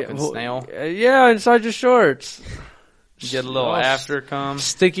like a fucking snail. Yeah, inside your shorts. You get a little Oh, after come.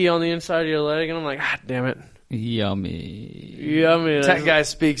 Sticky on the inside of your leg, and I'm like, ah, damn it. Yummy. Yummy. Tech guy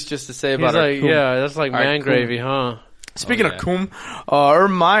speaks just to say He's about our like, coom. yeah, that's like Our man coom. gravy, huh? Speaking yeah. of coom,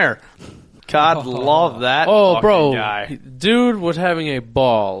 Urban Meyer. God love that. Oh, fucking bro, guy. dude was having a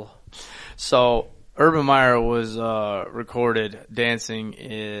ball. So Urban Meyer was recorded dancing.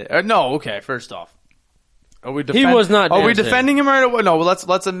 No, okay. First off, are we? He was not Are we dancing. defending him right away? No. Well,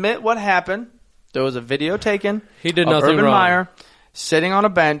 let's admit what happened. There was a video taken. He did of nothing Urban wrong. Meyer sitting on a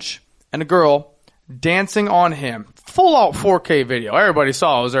bench and a girl dancing on him. Full out 4K video. Everybody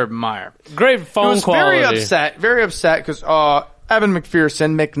saw it was Urban Meyer. Great phone He was quality. very upset because Evan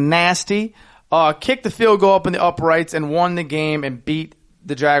McNasty kicked the field goal up in the uprights and won the game and beat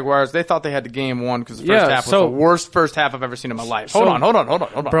the Jaguars. They thought they had the game won because the first half was the worst first half I've ever seen in my life. Hold on.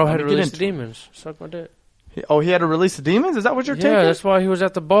 Bro Let had me to get release into the it. demons. Suck my dick. He had to release the demons? Is that what you're Yeah, taking? that's why he was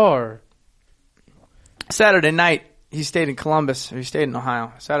at the bar. Saturday night, he stayed in Columbus. Or he stayed in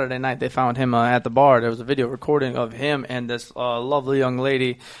Ohio. Saturday night, they found him at the bar. There was a video recording of him and this lovely young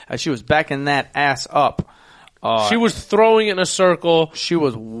lady. She was backing that ass up. She was throwing it in a circle. She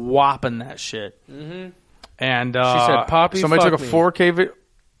was whopping that shit. Mm-hmm. And She said, "Poppy, somebody fuck took a me." 4K video.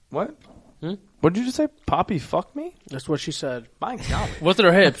 What? Hmm? What did you just say? Poppy, fuck me? That's what she said. My God. With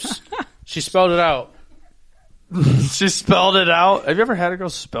her hips. She spelled it out. She spelled it out. Have you ever had a girl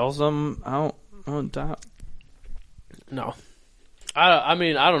spell something out on top? No. I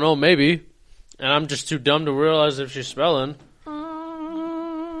mean, I don't know, maybe. And I'm just too dumb to realize if she's spelling.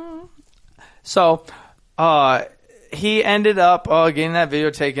 So, he ended up getting that video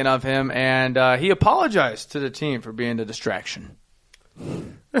taken of him, and he apologized to the team for being a distraction.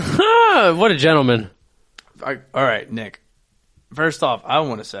 What a gentleman. All right, Nick. First off, I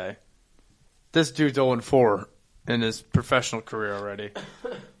want to say this dude's 0-4 in his professional career already.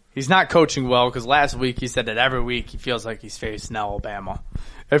 He's not coaching well because last week he said that every week he feels like he's facing Alabama.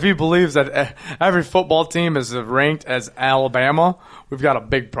 If he believes that every football team is ranked as Alabama, we've got a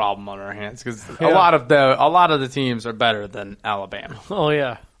big problem on our hands because a lot of the teams are better than Alabama. Oh,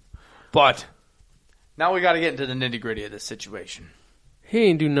 yeah. But now we got to get into the nitty-gritty of this situation. He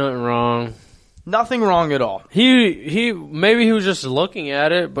ain't do nothing wrong. Nothing wrong at all. Maybe he was just looking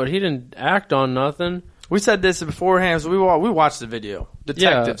at it, but he didn't act on nothing. We said this beforehand, so we watched the video.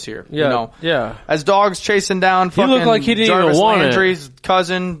 Detectives here, Yeah. you know. Yeah. As dogs chasing down He fucking looked like he didn't Jarvis even want it. Landry's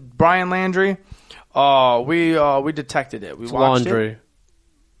cousin, Brian Landry. We detected it. We It's watched laundry.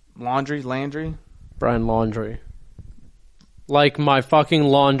 it. Landry? Brian Laundry. Like my fucking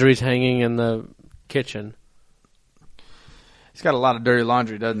laundry's hanging in the kitchen. He's got a lot of dirty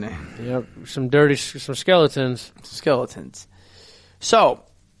laundry, doesn't he? Yep. Some skeletons. Skeletons. So,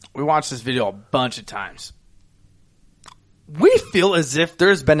 we watched this video a bunch of times. We feel as if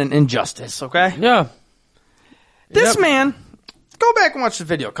there's been an injustice, okay? Yeah. This Yep. man, go back and watch the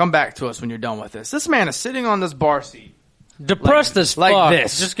video. Come back to us when you're done with this. This man is sitting on this bar seat. Depressed as like fuck.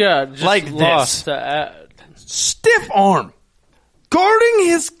 this. Just Like lost this. stiff arm, guarding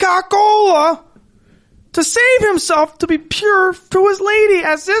his cockola to save himself to be pure to his lady,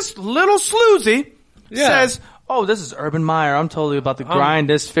 as this little sloozy says, "Oh, this is Urban Meyer. I'm totally about to grind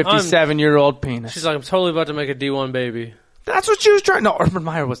this 57-year-old penis." She's like, I'm totally about to make a D1 baby. That's what she was trying. No, Urban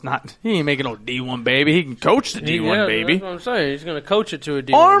Meyer was not. He ain't making no D1 baby. He can coach the D1 baby. That's what I'm saying. He's going to coach it to a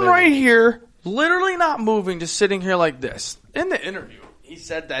D1 Arm baby. right here, literally not moving, just sitting here like this. In the interview, he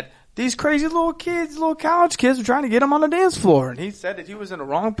said that these crazy little kids, little college kids, were trying to get him on the dance floor, and he said that he was in the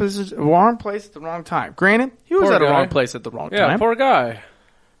wrong position, wrong place at the wrong time. Granted, he was Poor at the guy. wrong place at the wrong Yeah, time. poor guy.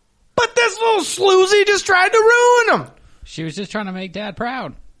 But this little sloozy just tried to ruin him. She was just trying to make Dad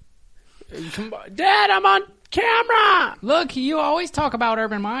proud. Dad, I'm on camera. Look, you always talk about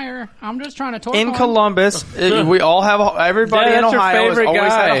Urban Meyer. I'm just trying to talk In on. Columbus, we all have everybody Yeah, in that's your Ohio has favorite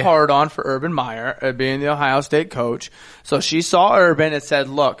always had guy. a hard on for Urban Meyer being the Ohio State coach. So she saw Urban and said,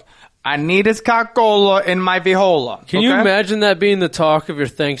 "Look, I need his cockola in my vijola." Can you imagine that being the talk of your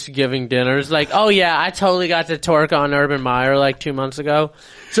Thanksgiving dinners? Like, oh yeah, I totally got to twerk on Urban Meyer like 2 months ago.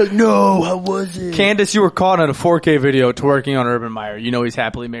 It's like, no, how was it? Candace, you were caught on a 4K video twerking on Urban Meyer. You know he's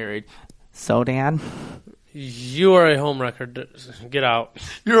happily married. So, Dan? You are a homewrecker. Get out.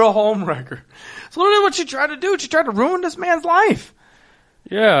 You're a home wrecker. So literally what she tried to do, she tried to ruin this man's life.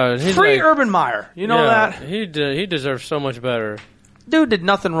 Yeah. He's Free like, Urban Meyer. You know that? He deserves so much better. Dude did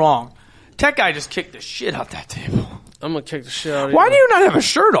nothing wrong. Tech guy just kicked the shit out that table. I'm going to kick the shit out of Why you. do you not have a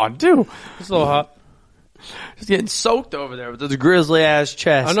shirt on, too? It's a little hot. He's getting soaked over there with his grizzly ass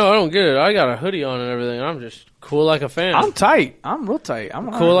chest. I know, I don't get it. I got a hoodie on and everything. I'm just cool like a fan. I'm tight. I'm real tight.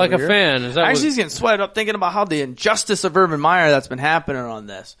 I'm cool like a fan. Is that Actually, he's getting sweated up thinking about how the injustice of Urban Meyer that's been happening on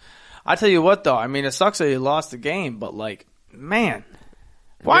this. I tell you what, though. I mean, it sucks that he lost the game, but like, man,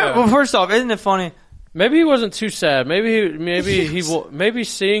 why? Yeah. Well, first off, isn't it funny? Maybe he wasn't too sad. Maybe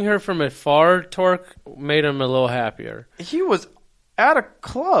seeing her from afar torque made him a little happier. He was at a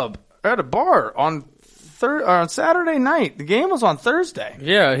club, at a bar on Saturday night. The game was on Thursday.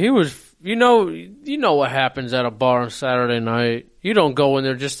 Yeah, he was. You know what happens at a bar on Saturday night. You don't go in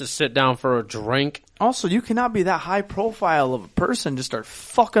there just to sit down for a drink. Also, you cannot be that high profile of a person to start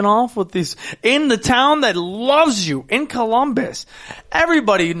fucking off with these in the town that loves you in Columbus.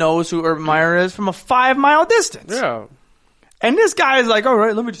 Everybody knows who Urban Meyer is from a 5-mile distance. Yeah, And this guy is like, all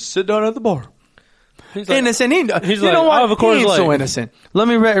right, let me just sit down at the bar. he's like, Innocent. You like, know what? I have a Coors He ain't so Light. innocent. Let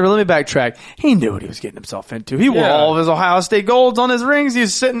me backtrack. He knew what he was getting himself into. He wore Yeah. all of his Ohio State golds on his rings.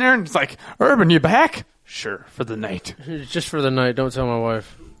 He's sitting there and he's like, Urban, you back? Sure, for the night. just for the night. Don't tell my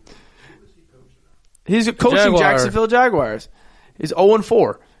wife. He's coaching Jaguar. Jacksonville Jaguars. He's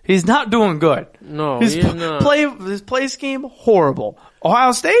 0-4. He's not doing good. No, His he's not. his play scheme, horrible.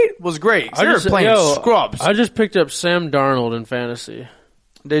 Ohio State was great. They were playing scrubs. I just picked up Sam Darnold in fantasy.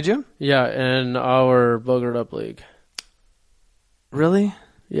 Did you? Yeah, in our boogered up league. Really?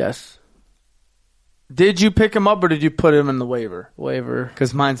 Yes, Did you pick him up or did you put him in the waiver? waiver.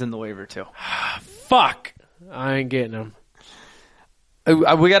 Because mine's in the waiver too. Fuck, I ain't getting him.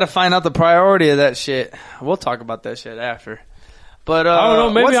 We got to find out the priority of that shit. We'll talk about that shit after. But I don't know,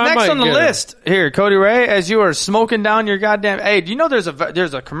 maybe what's I next might on the get him. list here, Cody Ray? As you are smoking down your goddamn. Hey, do you know there's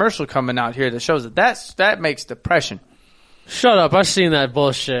a commercial coming out here that shows that makes depression. Shut up! I've seen that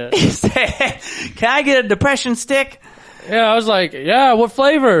bullshit. Can I get a depression stick? Yeah, I was like, yeah, what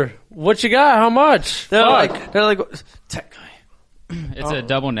flavor? What you got? How much? They're Fuck. like, tech guy. It's a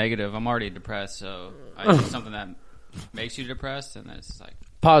double negative. I'm already depressed, so I do something that makes you depressed, and then it's like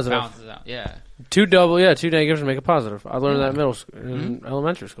Positive. balances out. Yeah. Two negatives make a positive. I learned that in middle school, in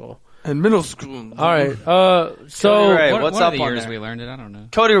elementary school. In middle school. All right. Cody So Ray. What, what's one up of the on years there? we learned it? I don't know.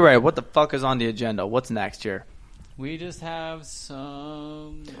 Cody Ray, what the fuck is on the agenda? What's next year? We just have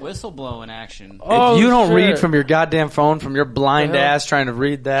some whistleblowing action. Oh, if you don't shit. read from your goddamn phone, from your blind The hell? ass trying to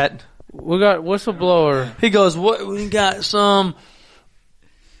read that, we got whistleblower. he goes, "What? We got some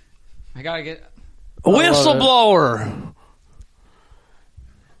I gotta get. whistleblower."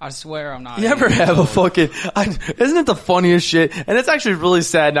 I swear I'm not. You ever have a fucking? Isn't it the funniest shit? And it's actually really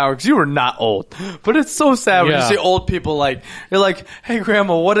sad now because you were not old, but it's so sad when you Yeah. see old people like you're like, "Hey,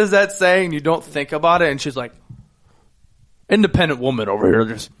 grandma, what does that say?" And you don't think about it, and she's like, "Independent woman over here."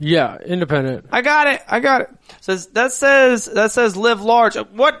 Just, Yeah, independent. I got it. Says live large.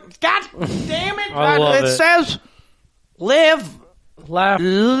 What? God damn it! I love it. says live Laugh.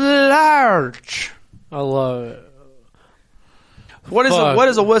 large. I love it. What is Fuck. what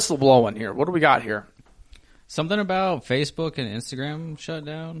is a whistleblowing here? What do we got here? Something about Facebook and Instagram shut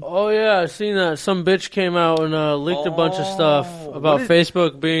down. Oh yeah, I seen that. Some bitch came out and leaked a bunch of stuff about what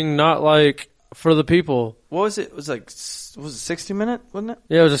Facebook being not like for the people. What was it? Was it 60 Minute, wasn't it?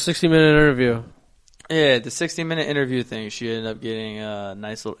 Yeah, it was a 60-minute interview. Yeah, the 60-minute interview thing. She ended up getting a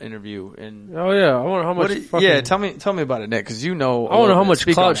nice little interview. And Oh yeah, I wonder how much. tell me about it, Nick, because you know. I wonder how much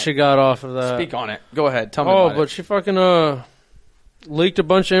clout she got off of that. Speak on it. Go ahead. Tell me. Oh, about but it. she fucking leaked a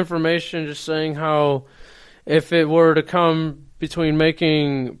bunch of information, just saying how if it were to come between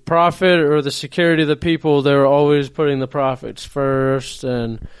making profit or the security of the people, they were always putting the profits first,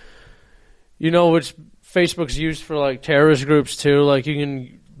 and which Facebook's used for like terrorist groups too. Like you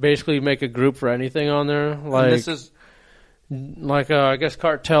can basically make a group for anything on there. Like this is I guess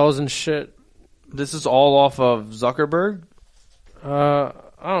cartels and shit. This is all off of Zuckerberg. I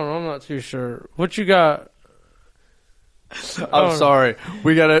don't know. I'm not too sure. What you got? I'm sorry.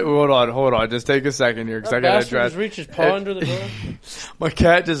 We gotta hold on. Just take a second here because I gotta address. Just reach his paw under the door. My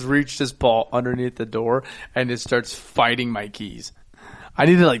cat just reached his paw underneath the door and it starts fighting my keys. I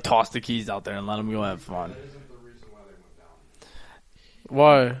need to like toss the keys out there and let him go have fun. That isn't the reason why they went down.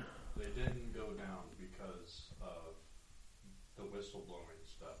 Why? They didn't go down because of the whistleblowing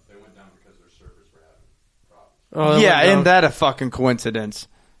stuff. They went down because their servers were having problems. Oh, Yeah, isn't that a fucking coincidence?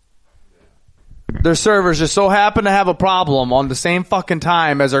 Their servers just so happen to have a problem on the same fucking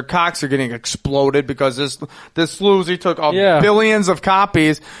time as their cocks are getting exploded because this sloozy took billions of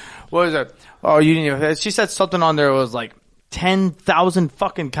copies. What is it? Oh, you didn't even, she said something on there. It was like 10,000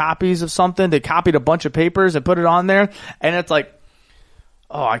 fucking copies of something. They copied a bunch of papers and put it on there, and it's like,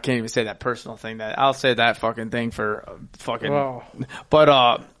 oh, I can't even say that personal thing. That I'll say that fucking thing for fucking. Wow.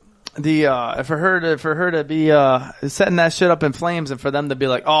 But for her to be setting that shit up in flames, and for them to be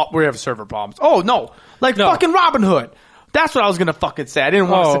like, oh, we have server problems. Oh no, fucking Robinhood. That's what I was gonna fucking say. I didn't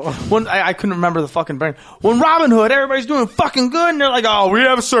want to say when I couldn't remember the fucking brand. When Robinhood, everybody's doing fucking good, and they're like, oh, we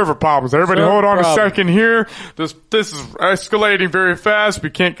have server problems. Everybody, hold on a second here. This is escalating very fast. We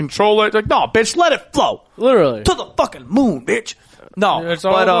can't control it. Like, no, bitch, let it flow. Literally To the fucking moon, bitch. No, it's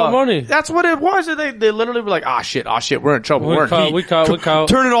all about money. That's what it was. They literally were like, shit, we're in trouble. We're in heat. We caught.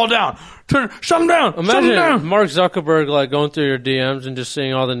 Turn it all down. Shut them down. Imagine shut them down. Mark Zuckerberg like going through your DMs and just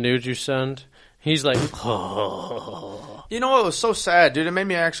seeing all the nudes you send. He's like, You know what was so sad, dude? It made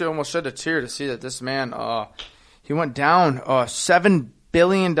me actually almost shed a tear to see that this man, he went down $7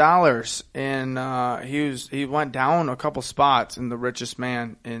 billion, and he went down a couple spots in the richest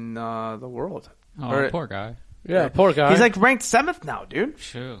man in the world. Oh, poor guy. yeah, poor guy. He's like ranked 7th now, dude.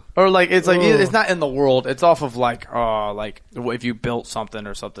 True. Or like it's Ugh. not in the world. It's off of like if you built something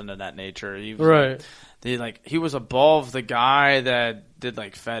or something of that nature. He was right. he was above the guy that did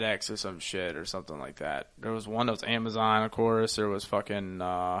like FedEx or some shit or something like that. There was one that was Amazon, of course. There was fucking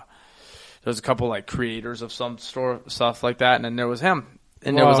there was a couple like creators of some stuff like that, and then there was him.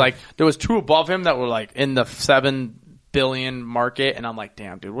 And there was two above him that were like in the 7 billion market, and I'm like,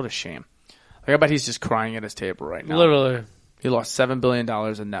 damn, dude, what a shame. Like, I bet he's just crying at his table right now. Literally. He lost $7 billion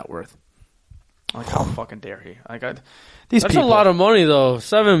in net worth. Like, how fucking dare he? Like, That's a lot of money, though.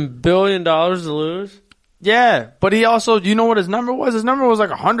 $7 billion to lose. Yeah, but he also, you know what his number was? His number was like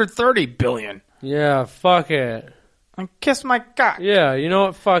 130 billion. Yeah, fuck it. And kiss my cock. Yeah, you know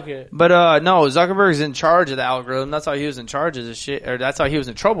what? Fuck it. But no, Zuckerberg's in charge of the algorithm. That's how he was in charge of the shit, or that's how he was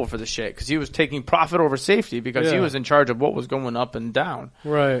in trouble for the shit, because he was taking profit over safety because he was in charge of what was going up and down.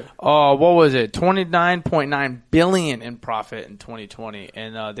 Right. What was it? 29.9 billion in profit in 2020,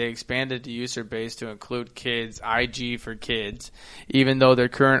 and they expanded the user base to include kids, IG for kids, even though their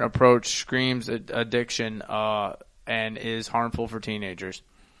current approach screams addiction and is harmful for teenagers.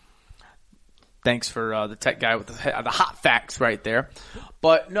 Thanks for the tech guy with the hot facts right there.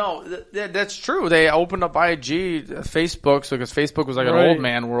 But no, that's true. They opened up IG, Facebook, because Facebook was like an old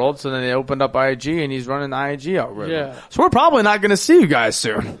man world. So then they opened up IG, and he's running the IG algorithm. Yeah. So we're probably not going to see you guys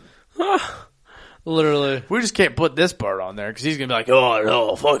soon. Literally. We just can't put this part on there because he's going to be like, oh,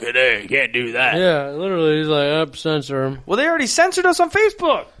 no, fucking A, you can't do that. Yeah, literally. He's like, censor him. Well, they already censored us on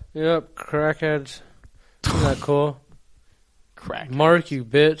Facebook. Yep, crackheads. Isn't that cool? Crack. Mark, you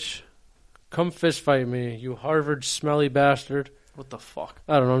bitch. Come fist fight me, you Harvard smelly bastard. What the fuck?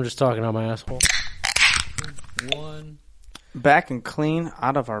 I don't know, I'm just talking out my asshole. One. Back and clean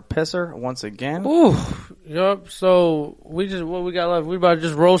out of our pisser once again. Ooh, yep. So what we got left? We about to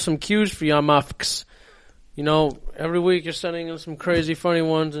just roll some cues for y'all motherfuckers. You know, every week you're sending in some crazy funny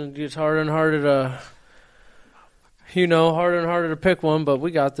ones, and it's harder and harder to pick one. But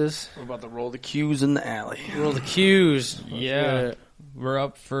we got this. We're about to roll the cues in the alley. Roll the cues. Yeah. We're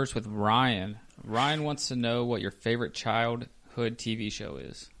up first with Ryan. Ryan wants to know what your favorite childhood TV show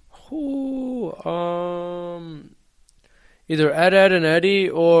is. Ooh, either Ed, Ed and Eddie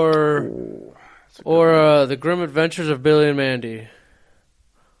or The Grim Adventures of Billy and Mandy.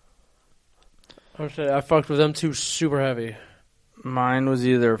 I fucked with them two super heavy. Mine was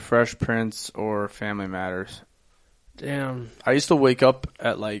either Fresh Prince or Family Matters. Damn. I used to wake up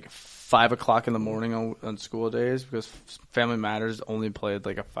at like 5 o'clock in the morning on school days because Family Matters only played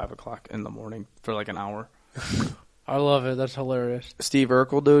like at 5 o'clock in the morning for like an hour. I love it. That's hilarious. Steve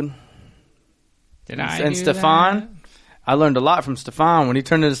Urkel, dude. Did I And do Stefan. that? I learned a lot from Stefan. When he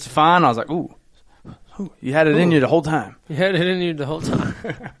turned into Stefan, I was like, ooh, you had it in you the whole time. You had it in you the whole time.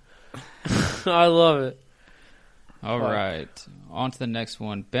 I love it. All right. On to the next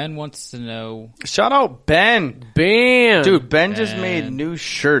one. Ben wants to know. Shout out Ben. Bam. Dude, Ben just Ben. made new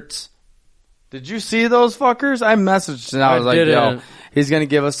shirts. Did you see those fuckers? I messaged and I was like, yo, didn't. he's going to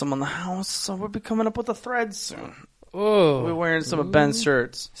give us some on the house, so we'll be coming up with a thread soon. Oh. We're wearing some of Ben's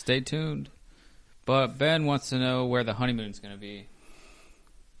shirts. Stay tuned. But Ben wants to know where the honeymoon's going to be.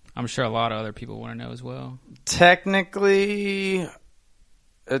 I'm sure a lot of other people want to know as well. Technically,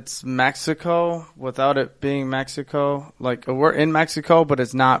 it's Mexico without it being Mexico. Like, we're in Mexico, but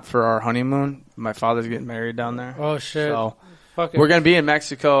it's not for our honeymoon. My father's getting married down there. Oh, shit. So Fuck it. we're going to be in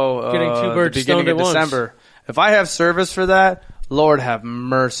Mexico Getting two birds the beginning stoned of at once. December. If I have service for that, Lord have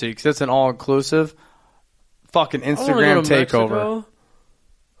mercy, because it's an all-inclusive fucking I wanna Instagram go to takeover. Mexico.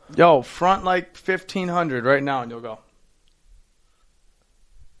 Yo, front like 1,500 right now and you'll go.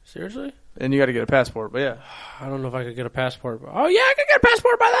 Seriously? And you got to get a passport, but yeah. I don't know if I could get a passport. Oh, yeah, I could get a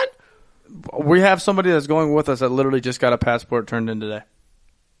passport by then. We have somebody that's going with us that literally just got a passport turned in today.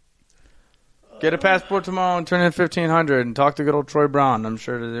 Get a passport tomorrow and turn in 1,500 and talk to good old Troy Brown. I'm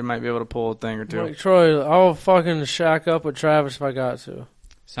sure that they might be able to pull a thing or two. Like, Troy, I'll fucking shack up with Travis if I got to.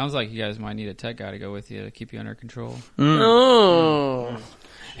 Sounds like you guys might need a tech guy to go with you to keep you under control. Oh.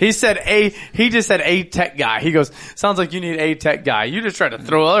 He said he just said a tech guy. He goes, sounds like you need a tech guy. You just tried to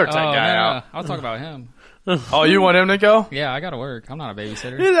throw other tech guy out. I'll talk about him. Oh, you want him to go? Yeah, I got to work. I'm not a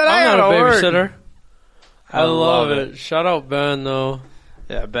babysitter. He said, I'm not a gotta work." babysitter. I love love it. Shout out Ben, though.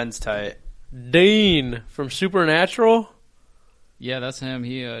 Yeah, Ben's tight. Dean from Supernatural. Yeah, that's him.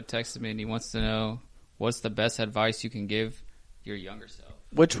 He texted me and he wants to know what's the best advice you can give your younger self.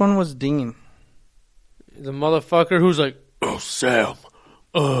 Which one was Dean? The motherfucker who's like, oh, Sam,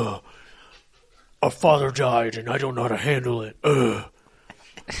 our father died and I don't know how to handle it.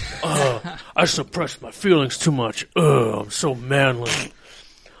 I suppress my feelings too much. I'm so manly.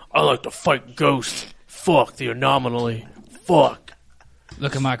 I like to fight ghosts. Fuck the anomaly. Fuck.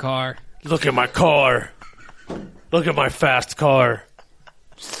 Look at my car. Look at my car. Look at my fast car.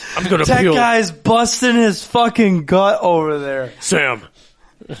 I'm gonna That peel. guy's busting his fucking gut over there. Sam.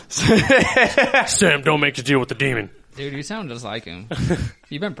 Sam, don't make the deal with the demon. Dude, you sound just like him.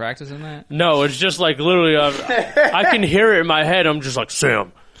 You been practicing that? No, it's just like literally, I can hear it in my head. I'm just like,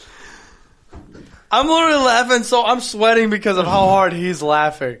 Sam. I'm literally laughing, so I'm sweating because of how hard he's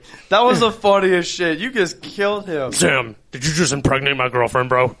laughing. That was the funniest shit. You just killed him. Sam, did you just impregnate my girlfriend,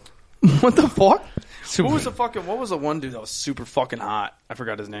 bro? What the fuck? What was the one dude that was super fucking hot? I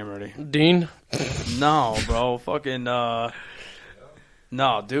forgot his name already. Dean? No, bro. Fucking, no,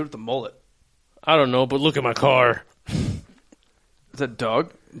 dude with the mullet. I don't know, but look at my car. Is that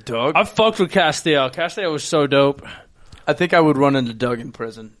Doug? Doug? I fucked with Castiel. Castiel was so dope. I think I would run into Doug in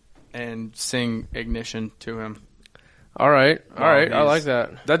prison and sing Ignition to him. All right. I he's- like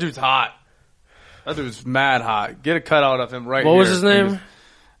that. That dude's hot. That dude's mad hot. Get a cutout of him right What here. was his name?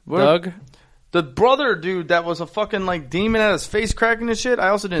 What- Doug? The brother dude that was a fucking like demon at his face cracking and shit. I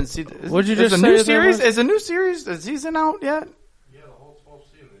also didn't see. What'd you is just a say new his name series? was? Is a new series? Is season out yet? Yeah, the whole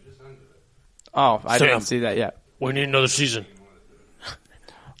 12th season, they just ended it. Oh, I Sam. didn't see that yet. We need another season.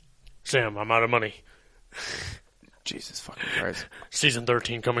 Sam, I'm out of money. Jesus fucking Christ. Season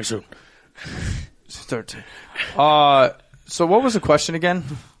 13 coming soon. 13. So what was the question again?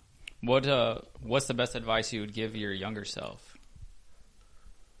 What's the best advice you would give your younger self?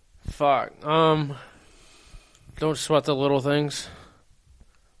 Fuck. Don't sweat the little things.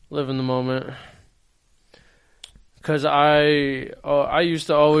 Live in the moment. Because I used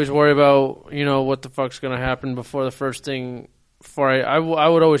to always worry about, what the fuck's going to happen before the first thing. I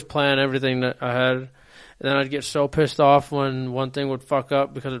would always plan everything that I had. And then I'd get so pissed off when one thing would fuck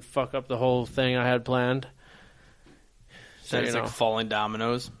up because it'd fuck up the whole thing I had planned. So, It's like falling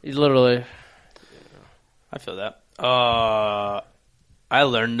dominoes. literally. I feel that. I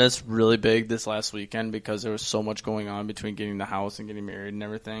learned this really big this last weekend because there was so much going on between getting the house and getting married and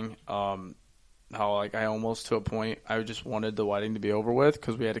everything. How like I almost to a point I just wanted the wedding to be over with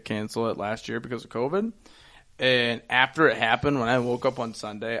because we had to cancel it last year because of COVID. And after it happened, when I woke up on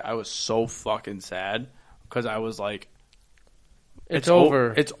Sunday, I was so fucking sad because I was like, It's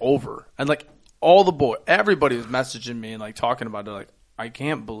over. It's over. And like everybody was messaging me and like talking about it. Like, I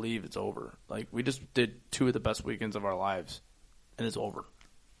can't believe it's over. Like, we just did 2 of the best weekends of our lives. and it's over.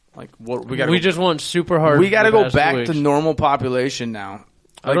 Like what we got? We just went super hard. We got to the go past 2 back weeks. to normal population now.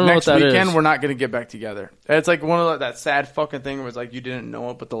 I Like don't know next what that weekend, is. we're not going to get back together. It's like one of that sad fucking thing where it's like you didn't know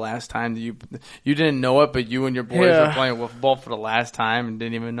it, but the last time that you didn't know it, but you and your boys Yeah. were playing football for the last time and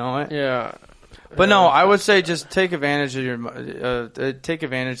didn't even know it. Yeah. But no, I would say just take advantage of take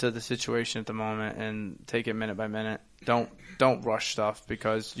advantage of the situation at the moment and take it minute by minute. Don't rush stuff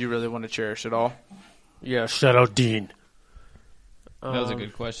because you really want to cherish it all. Yeah. Shout out Dean. That was a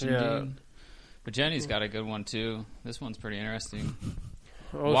good question, yeah. Dean. But Jenny's got a good one too. This one's pretty interesting.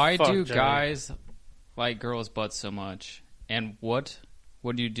 Oh, Why fuck, do Jenny. guys like girls' butts so much? And what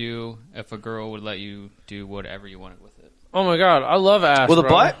would you do if a girl would let you do whatever you wanted with it? Oh my god, I love ass. With a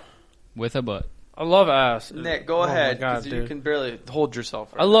bro. butt? With a butt. I love ass. Nick, go Oh ahead. my God, 'cause you dude. can barely hold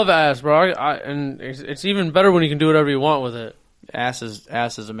yourself. I love ass, bro. And it's even better when you can do whatever you want with it. Ass is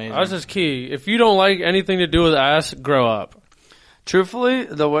amazing. Ass is key. If you don't like anything to do with ass, grow up. Truthfully,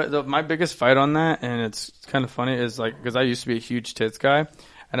 my biggest fight on that, and it's kind of funny, is like because I used to be a huge tits guy,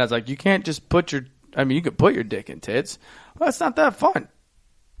 and I was like, you can't just you could put your dick in tits. Well, it's not that fun.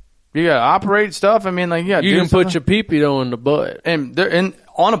 You gotta operate stuff. I mean, like, yeah, You can put your pee-pee though in the butt. and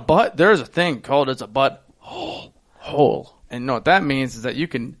on a butt. There's a thing called it's a butt hole, and you know what that means is that you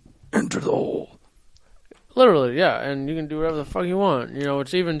can enter the hole. Literally, yeah, and you can do whatever the fuck you want. You know,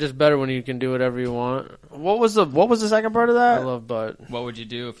 it's even just better when you can do whatever you want. What was the second part of I that? love butt. What would you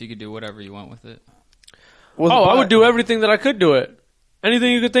do if you could do whatever you want with it? I would do everything that I could do it.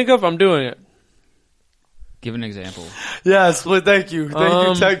 Anything you could think of, I'm doing it. Give an example. Yes, well, thank you,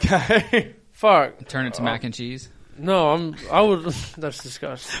 tech guy. Fuck. Turn it to mac and cheese. No, I would. That's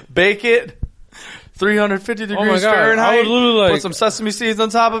disgusting. Bake it, 350 degrees my God, Fahrenheit. I would literally, put some sesame seeds on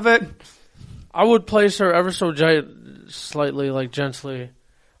top of it. I would place her ever so slightly, like gently,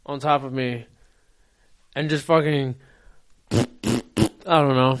 on top of me, and just fucking. I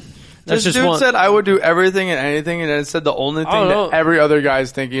don't know. That's This just dude one. said I would do everything and anything, and then said the only thing don't know. that every other guy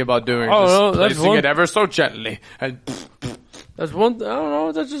is thinking about doing Oh, is no, just that's placing one- it ever so gently. And That's one. I don't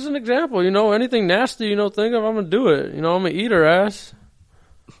know. That's just an example. You know, anything nasty you know think of, I'm gonna do it. You know, I'm gonna eat her ass.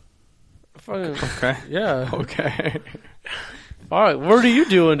 Fucking okay, yeah. okay. All right. What are you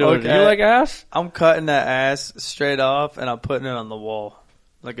doing to it? Okay. You like ass? I'm cutting that ass straight off, and I'm putting it on the wall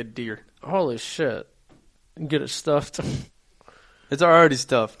like a deer. Holy shit! Get it stuffed. It's already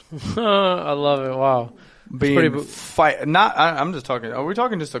stuffed. I love it. Wow. Being pretty fight. Not. I'm just talking. Are we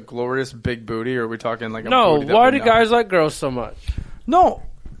talking just a glorious big booty, or are we talking like a No. booty that Why we do know? guys like girls so much? No.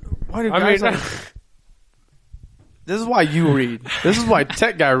 Why do I guys mean, like? This is why you read. This is why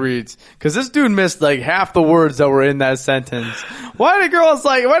Tech Guy reads. Because this dude missed like half the words that were in that sentence. Why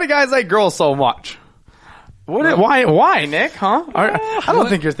do guys like girls so much? Why, Nick? Huh? I don't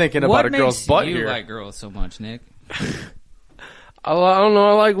think you're thinking about what a girl's makes butt you here. like girls so much, Nick? I don't know.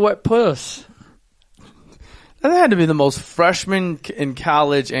 I like wet puss. That had to be the most freshman in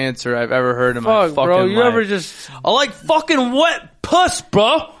college answer I've ever heard in my Fuck, fucking bro. life. You ever just I like fucking wet puss,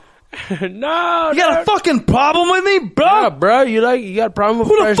 bro. no? You got a fucking problem with me, bro? Yeah, bro. You got a problem with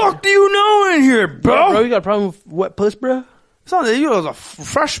Who the fresh- fuck do you know in here, bro? You got a problem with wet puss, bro? Something you was a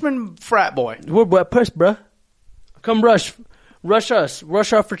freshman frat boy. We're wet puss, bro. Come rush us,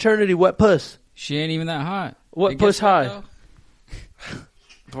 rush our fraternity. Wet puss. She ain't even that hot. What And puss guess what, high? though?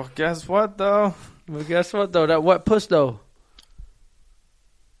 Well, guess what though? Well, guess what though? That wet puss though.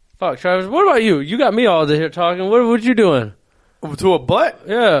 Fuck, Travis. What about you? You got me all here talking. What you doing? To a butt?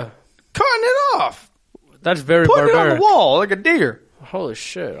 Yeah, Cutting it off. that's very Putting it on barbaric. the wall like a deer. Holy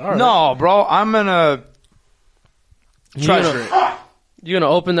shit! All right. No, bro. I'm gonna treasure it. You gonna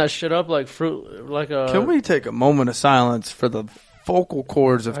open that shit up like fruit, like a? Can we take a moment of silence for the vocal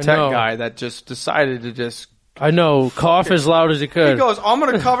cords of I Tech know. Guy that just decided to just... I know. Cough as loud as he He could. goes, I'm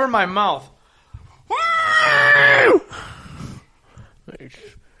gonna cover my mouth.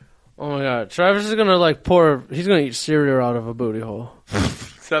 Oh my god, Travis is gonna like pour. He's gonna eat cereal out of a booty hole.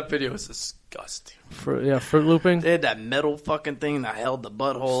 That video is disgusting. Fruit looping. They had that metal fucking thing that held the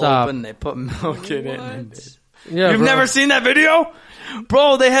butthole Stop. open. They put milk in it. And Yeah, You've bro. never seen that video?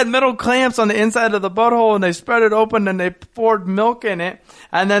 Bro, they had metal clamps on the inside of the butthole and they spread it open and they poured milk in it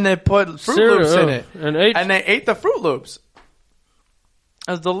and then they put Fruit Cereal, Loops in it. and ate. And they ate the Fruit Loops.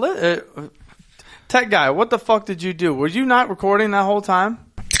 As Tech Guy, what the fuck did you do? Were you not recording that whole time?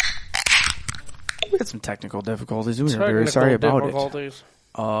 We had some technical difficulties. We are very sorry about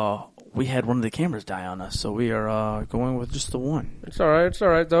it. We had one of the cameras die on us, so we are going with just the one. It's all right. It's all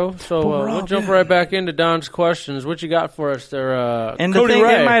right though. So we're we'll all jump good. right back into Don's questions. What you got for us there? And Cody the thing,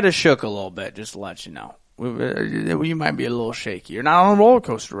 Ray. it might have shook a little bit, just to let you know. You might be a little shaky. You're not on a roller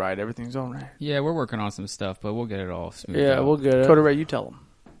coaster ride. Everything's all right. Yeah, we're working on some stuff, but we'll get it all smooth. Yeah, out. we'll get it. Cody Ray, you tell them.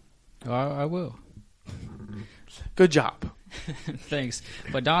 Oh, I will. Good job. Thanks.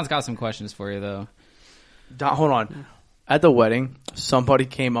 But Don's got some questions for you, though. Don, hold on. At the wedding, somebody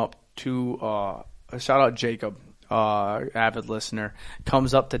came up to shout out Jacob, avid listener,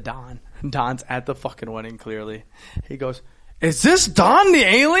 comes up to Don. Don's at the fucking wedding. Clearly, he goes, "Is this Don the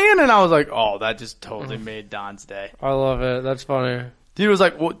alien?" And I was like, "Oh, that just totally made Don's day." I love it. That's funny. He was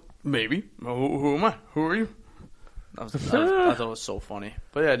like, "Well, maybe. Who am I? Who are you?" I thought it was so funny.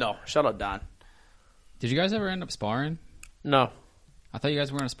 But yeah, no. Shout out Don. Did you guys ever end up sparring? No. I thought you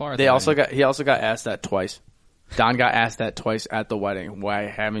guys were going to spar. At He the also wedding. got asked that twice. Don got asked that twice at the wedding. Why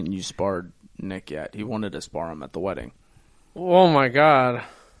haven't you sparred Nick yet? He wanted to spar him at the wedding. Oh my God.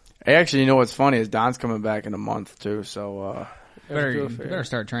 Hey, actually, you know what's funny is Don's coming back in a month too, so You better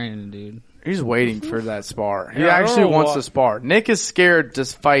start training, dude. he's waiting for that spar. He Yeah, I don't actually know wants why. to spar. Nick is scared to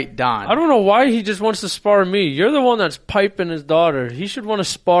fight Don. I don't know why he just wants to spar me. You're the one that's piping his daughter. He should want to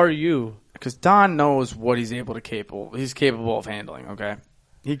spar you. Because Don knows what he's He's capable of handling. Okay,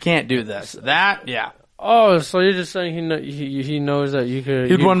 he can't do this. That, yeah, Oh, so you're just saying he knows that you could.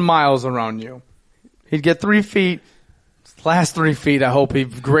 he'd run miles around you. He'd get 3 feet. Last 3 feet, I hope he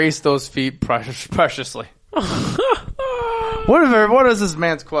graced those feet preciously. What is this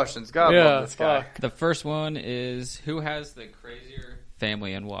man's questions? God love this guy. fuck. The first one is, who has the crazier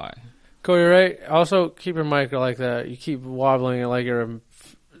family and why? Cody, right? Also, keep your mic like that. You keep wobbling it like you're a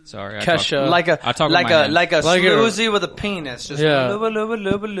Sorry. Kesha. Like a I talk with my hands. like a Like a- sloozy with a penis. Just Yeah.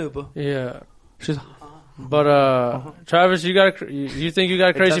 luba. yeah. She's But Travis, you got you think you got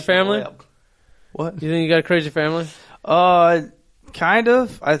a crazy family? What? You think you got a crazy family? Kind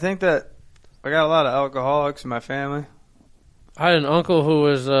of. I think that I got a lot of alcoholics in my family. I had an uncle who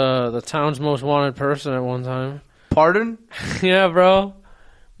was the town's most wanted person at one time. Pardon? Yeah, bro.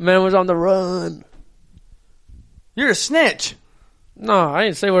 Man was on the run. You're a snitch. No, I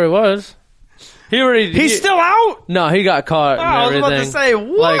didn't say where he was. He's still out? No, he got caught and I was everything. about to say,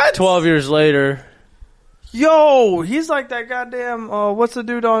 what? Like 12 years later. Yo, he's like that goddamn, what's the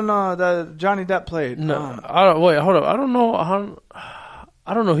dude on, that Johnny Depp played? No, I don't. Wait, hold up. I don't know. I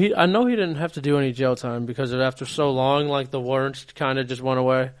don't know. I know he didn't have to do any jail time because after so long, like the warrants kind of just went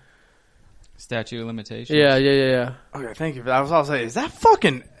away. Statute of limitations. Yeah. Okay, thank you for that. I was about to say, is that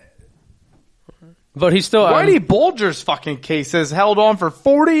fucking But he's still. Whitey Bulger's fucking case is held on for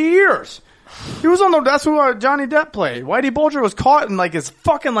 40 years. He was on that's who Johnny Depp played. Whitey Bulger was caught in like his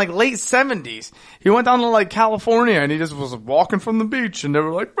fucking like late 70s. He went down to like California and he just was walking from the beach and they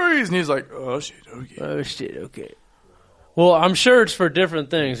were like, freeze. And he's like, oh shit, okay. Oh shit. Okay. Well, I'm sure it's for different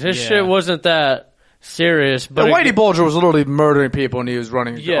things. His Yeah. shit wasn't that serious. But But Whitey Bulger was literally murdering people and he was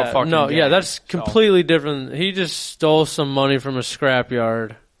running a fucking gang. that's completely different. He just stole some money from a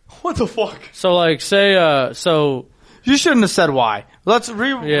scrapyard. What the fuck? So like, say, You shouldn't have said why. Let's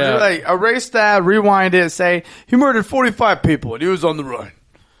erase that, rewind it, say he murdered 45 people and he was on the run.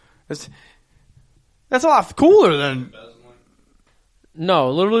 That's a lot cooler than.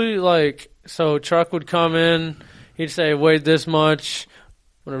 no, literally like, so truck would come in, he'd say weighed this much,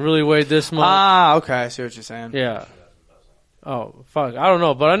 when it really weighed this much. Ah, okay, I see what you're saying. Yeah. Oh fuck, I don't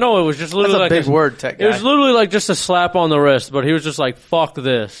know, but I know it was just literally That's a like big word, tech guy. It was literally like just a slap on the wrist, but he was just like, "Fuck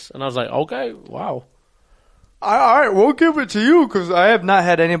this," and I was like, "Okay, wow." All right, we'll give it to you because I have not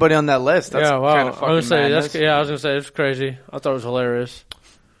had anybody on that list. That's yeah, wow. kind of fucking I was gonna say madness. I was gonna say it's crazy. I thought it was hilarious.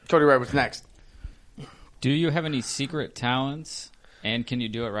 Cody Wright, what's next? Do you have any secret talents, and can you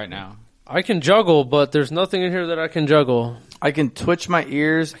do it right now? I can juggle, but there's nothing in here that I can juggle. I can twitch my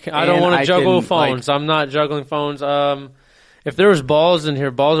ears. I don't and want I to juggle can, phones. I'm not juggling phones. If there was balls in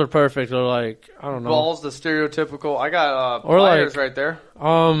here, balls are perfect. Or like, I don't know. balls, the stereotypical. I got Or pliers like- right there.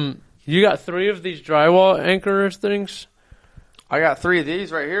 You got 3 of these drywall anchors things. I got 3 of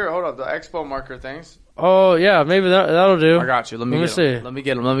these right here. Hold up, the expo marker things. Oh yeah, maybe that'll do. I got you. Let me Let me get 'em. see. Let me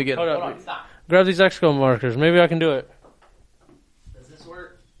get them. Let me get them. Hold up. Grab these Exco markers. Maybe I can do it. Does this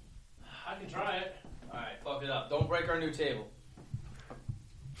work? I can try it. All right, fuck it up. Don't break our new table.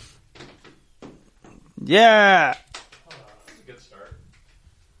 Yeah. That's a good start.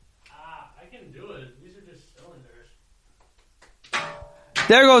 I can do it. These are just cylinders.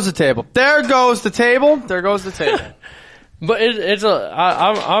 There goes the table. There goes the table. There goes the table. But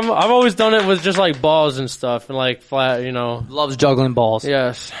I've always done it with just like balls and stuff and like flat, you know. Loves juggling balls.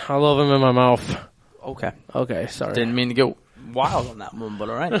 Yes, I love them in my mouth. Okay. Okay, sorry. Didn't mean to get wild on that one, but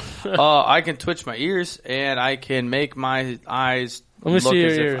all right. I can twitch my ears and I can make my eyes Let me look see your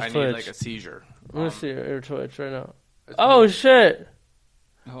as ears if I twitch. need like a seizure. Let me see your ear twitch right now. Oh shit!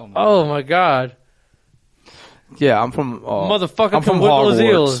 Oh my! Oh my god! Yeah, I'm from Motherfucker I'm from from Whipple's Hogwarts.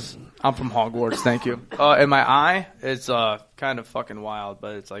 Eels. I'm from Hogwarts. Thank you. In my eye, it's kind of fucking wild,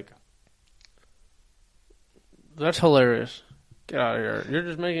 but it's like That's hilarious. Get out of here. You're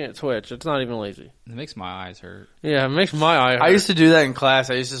just making it twitch. It's not even lazy. It makes my eyes hurt. Yeah, it makes my eye hurt. I used to do that in class.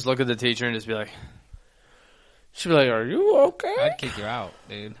 I used to just look at the teacher and just be like, She'd be like, "Are you okay?" I'd kick you out,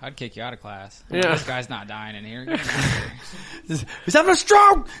 dude. I'd kick you out of class. Yeah. This guy's not dying in here. Get him out of here. "Is having a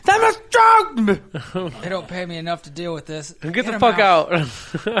stroke? He's having a stroke!" They don't pay me enough to deal with this. Get the him fuck out.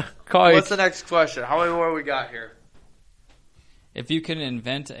 Call What's the next question? How many more we got here? If you could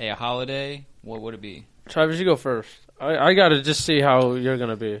invent a holiday, what would it be? Travis, you go first. I got to just see how you're going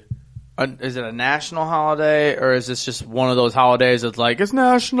to be. Is it a national holiday, or is this just one of those holidays that's like, it's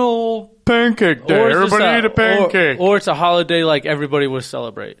National Pancake Day, is this everybody eat a pancake? Or it's a holiday like everybody would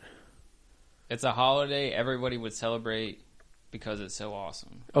celebrate. It's a holiday everybody would celebrate because it's so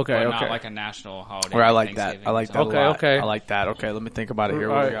awesome. Okay, but okay. not like a national holiday. Or I like like that. Thanksgiving I like or that something. a lot. Okay. I like that. Okay, let me think about it here.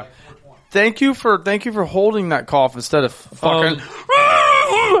 All What do we right. got? Thank you for holding that cough instead of fucking.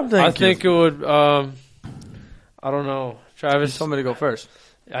 I think it would. I don't know, Travis. Told me to go first.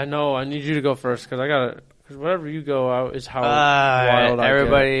 I know. I need you to go first because I gotta. Because wherever you go out is how wild I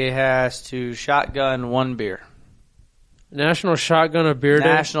everybody has to shotgun one beer. get. National Shotgun a Beer Day.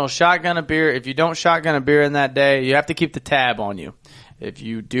 National shotgun a beer. If you don't shotgun a beer in that day, you have to keep the tab on you. If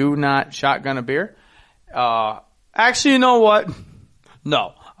you do not shotgun a beer, actually, you know what?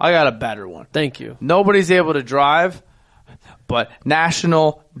 No, I got a better one. Thank you. Nobody's able to drive, but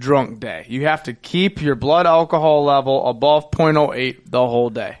National Drunk Day. You have to keep your blood alcohol level above 0.08 the whole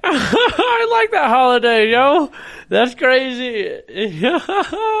day. I like that holiday, yo. That's crazy.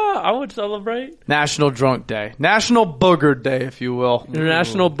 I would celebrate. National Drunk Day. National Booger Day, if you will.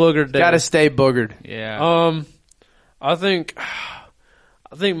 National Booger Day. Gotta stay boogered. Yeah. I think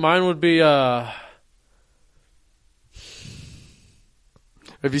mine would be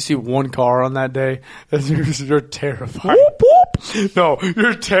If you see one car on that day, you're terrified. No,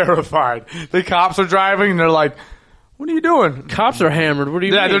 you're terrified. The cops are driving and they're like, what are you doing? cops are hammered. What do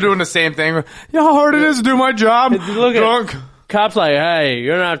you Yeah, mean? they're doing the same thing. You know how hard it is to do my job? Look Drunk. Cops like, hey,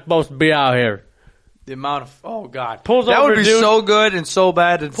 you're not supposed to be out here. The amount of, oh God. Pulls that over, would be dude. so good and so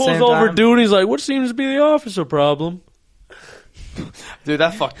bad at the Pulls same over, time. dude. He's like, what seems to be the officer problem? Dude,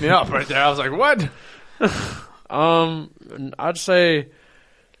 that fucked me up right there. I was like, what? I'd say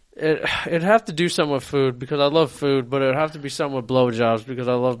it'd have to do something with food because I love food, but it'd have to be something with blowjobs because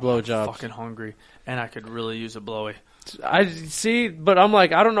I love blowjobs. Fucking hungry. And I could really use a blowy. I see, but I'm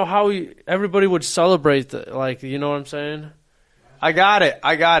like, I don't know how everybody would celebrate that. Like, you know what I'm saying? I got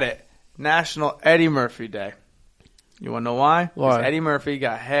it. National Eddie Murphy Day. You want to know why? 'Cause Why? Eddie Murphy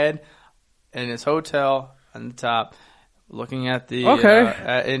got head in his hotel on the top, looking at the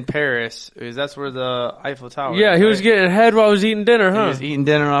in Paris. Because that's where the Eiffel Tower. Yeah, is, he was right? getting head while I was eating dinner, He huh? was eating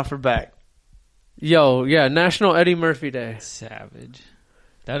dinner off her back. Yo, yeah, National Eddie Murphy Day. Savage.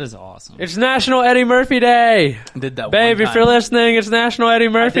 That is awesome. It's National Eddie Murphy Day. Did that, Babe, one if you're time. listening, it's National Eddie I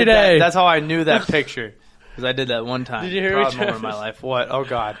Murphy did that. Day. That's how I knew that picture. Because I did that one time. Did you hear Proud me, moment in my Travis? life. What? Oh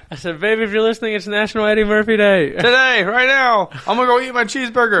God. I said, baby, if you're listening, it's National Eddie Murphy Day. Today, right now, I'm gonna go eat my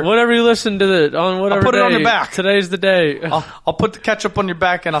cheeseburger. Whenever you listen to it, on whatever put it day, on your back. Today's the day. I'll put the ketchup on your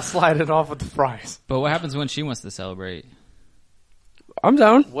back and I'll slide it off with the fries. But what happens when she wants to celebrate? I'm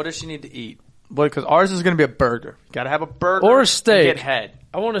down. What does she need to eat? Because ours is going to be a burger. Got to have a burger Or a steak. and get head.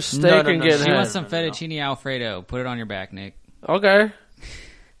 I want a steak No, and get She head. wants some fettuccine Alfredo. Put it on your back, Nick. Okay.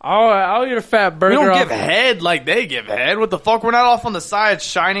 I'll eat a fat burger. We don't off- give head like they give head. What the fuck? We're not off on the side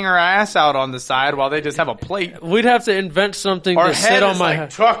shining our ass out on the side while they just have a plate. We'd have to invent something Our to sit head on is my like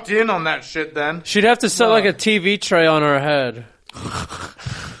head. tucked in on that shit then. She'd have to set like a TV tray on her head.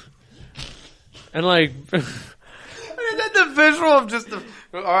 And like, I mean, that's the visual of just the...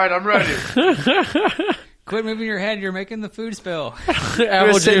 All right, I'm ready. Quit moving your head. You're making the food spill. You're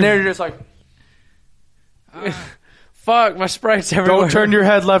apple sitting juice. there, you're just like, Fuck, my Sprite's everywhere. don't turn your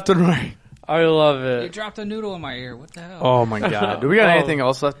head left and right. I love You it. dropped a noodle in my ear. What the hell? Oh my God. Do we got Oh. anything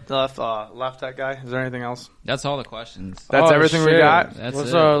else left, that guy? Is there anything else? That's all the questions. That's Oh, everything we shit. got? That's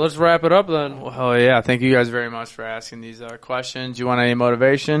Let's it. let's wrap it up then. Oh yeah, thank you guys very much for asking these questions. You want any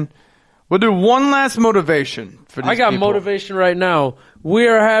motivation? We'll do one last motivation for these I got people. motivation right now. We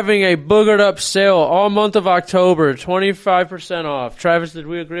are having a boogered up sale all month of October, 25% off. Travis, did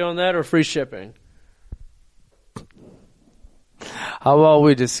we agree on that or free shipping? How about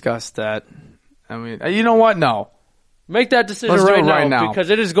we discuss that? I mean, you know what? No. Make that decision Let's do right, it right now. because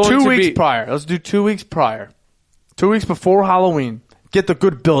it is going 2 to weeks be prior. Let's do 2 weeks prior. 2 weeks before Halloween. Get the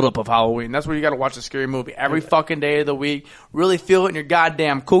good buildup of Halloween. That's where you got to watch a scary movie every fucking day of the week. Really feel it in your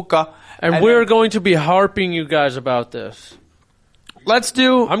goddamn kuka. And we're going to be harping you guys about this.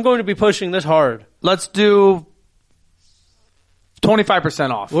 I'm going to be pushing this hard. Let's do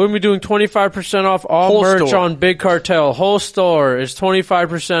 25% off. We're going to be doing 25% off all Whole merch store. on Big Cartel. Whole store is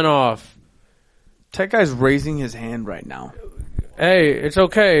 25% off. Tech Guy's raising his hand right now. Hey, it's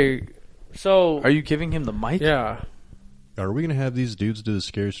okay. So, Are you giving him the mic? yeah. Are we going to have these dudes do the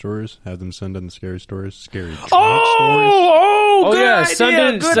scary stories? Have them send in the scary stories? Scary drunk stories? Oh, good yeah.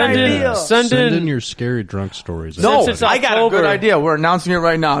 idea, Send Send in. in your scary drunk stories. No, Since it's I got a October. good idea. We're announcing it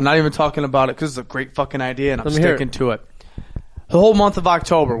right now. I'm not even talking about it because it's a great fucking idea, and I'm Let me hear sticking to it. The whole month of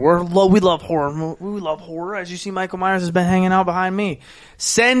October, we love horror. We love horror. As you see, Michael Myers has been hanging out behind me.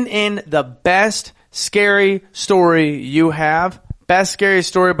 Send in the best scary story you have. Best scary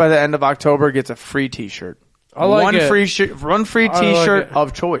story by the end of October gets a free T-shirt. I like one it. One free I like T-shirt it.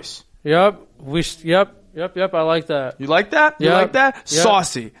 of choice. Yep. Yep. I like that. You like that? You Yep. like that? Yep.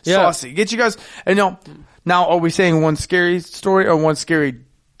 Saucy. Yep. Saucy. Get you guys. And now are we saying one scary story or one scary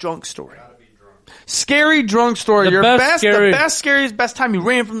drunk story? Scary drunk story. The Your best scariest, best time you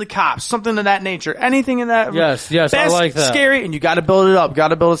ran from the cops. Something of that nature. Anything in that. Yes, I best like that. Scary, and you got to build it up. Got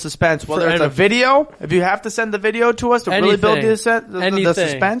to build a suspense. Whether it's a anything. video, if you have to send the video to us to really build Anything. the Anything.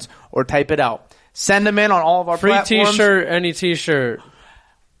 suspense, or type it out. Send them in on all of our Free platforms. T-shirt, any T-shirt.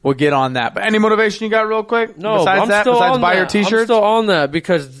 We'll get on that. But any motivation you got real quick? No, besides I'm that, still besides on buy that. your T-shirts? I'm still on that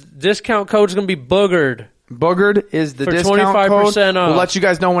because discount code's going to be boogered. Boogered is the For discount 25% code. off. We'll let you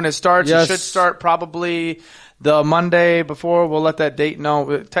guys know when it starts. Yes. It should start probably the Monday before. We'll let that date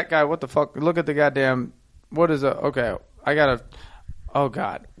know. Tech Guy, what the fuck? Look at the goddamn. What is it? Okay, I gotta. Oh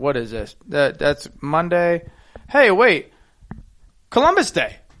God, what is this? That's Monday. Hey, wait. Columbus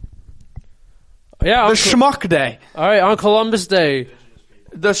Day. Yeah. The Schmuck Day. All right, on Columbus Day,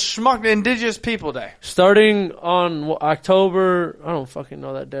 The Schmuck Indigenous People Day. starting on October. I don't fucking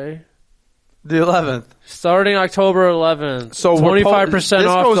know that day. The 11th. Starting October 11th. So 25% this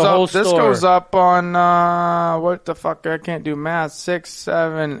off goes the whole up, store. This goes up on what the fuck? I can't do math. 6,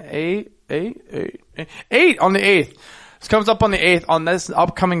 7, 8 on the 8th. This comes up on the 8th. On this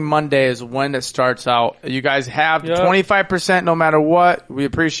upcoming Monday is when it starts out. You guys have Yep. 25% no matter what. We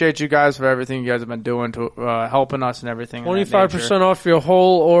appreciate you guys for everything you guys have been doing to helping us and everything. 25% off your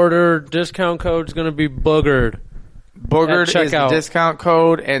whole order. Discount code's going to be boogered. Boogered at is the checkout. discount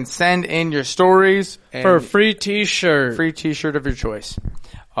code, and send in your stories and For a free T-shirt. free T-shirt of your choice.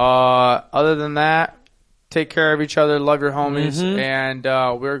 Other than that, take care of each other, love your homies, and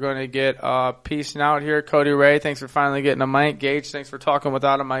we're going to get peacing out here. Cody Ray, thanks for finally getting a mic. Gage, thanks for talking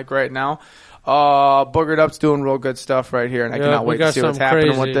without a mic right now. Boogered Up's doing real good stuff right here, and I Yep, cannot we wait to got see what's something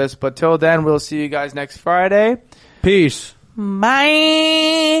happening crazy. with this. But till then, we'll see you guys next Friday. Peace.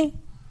 Bye.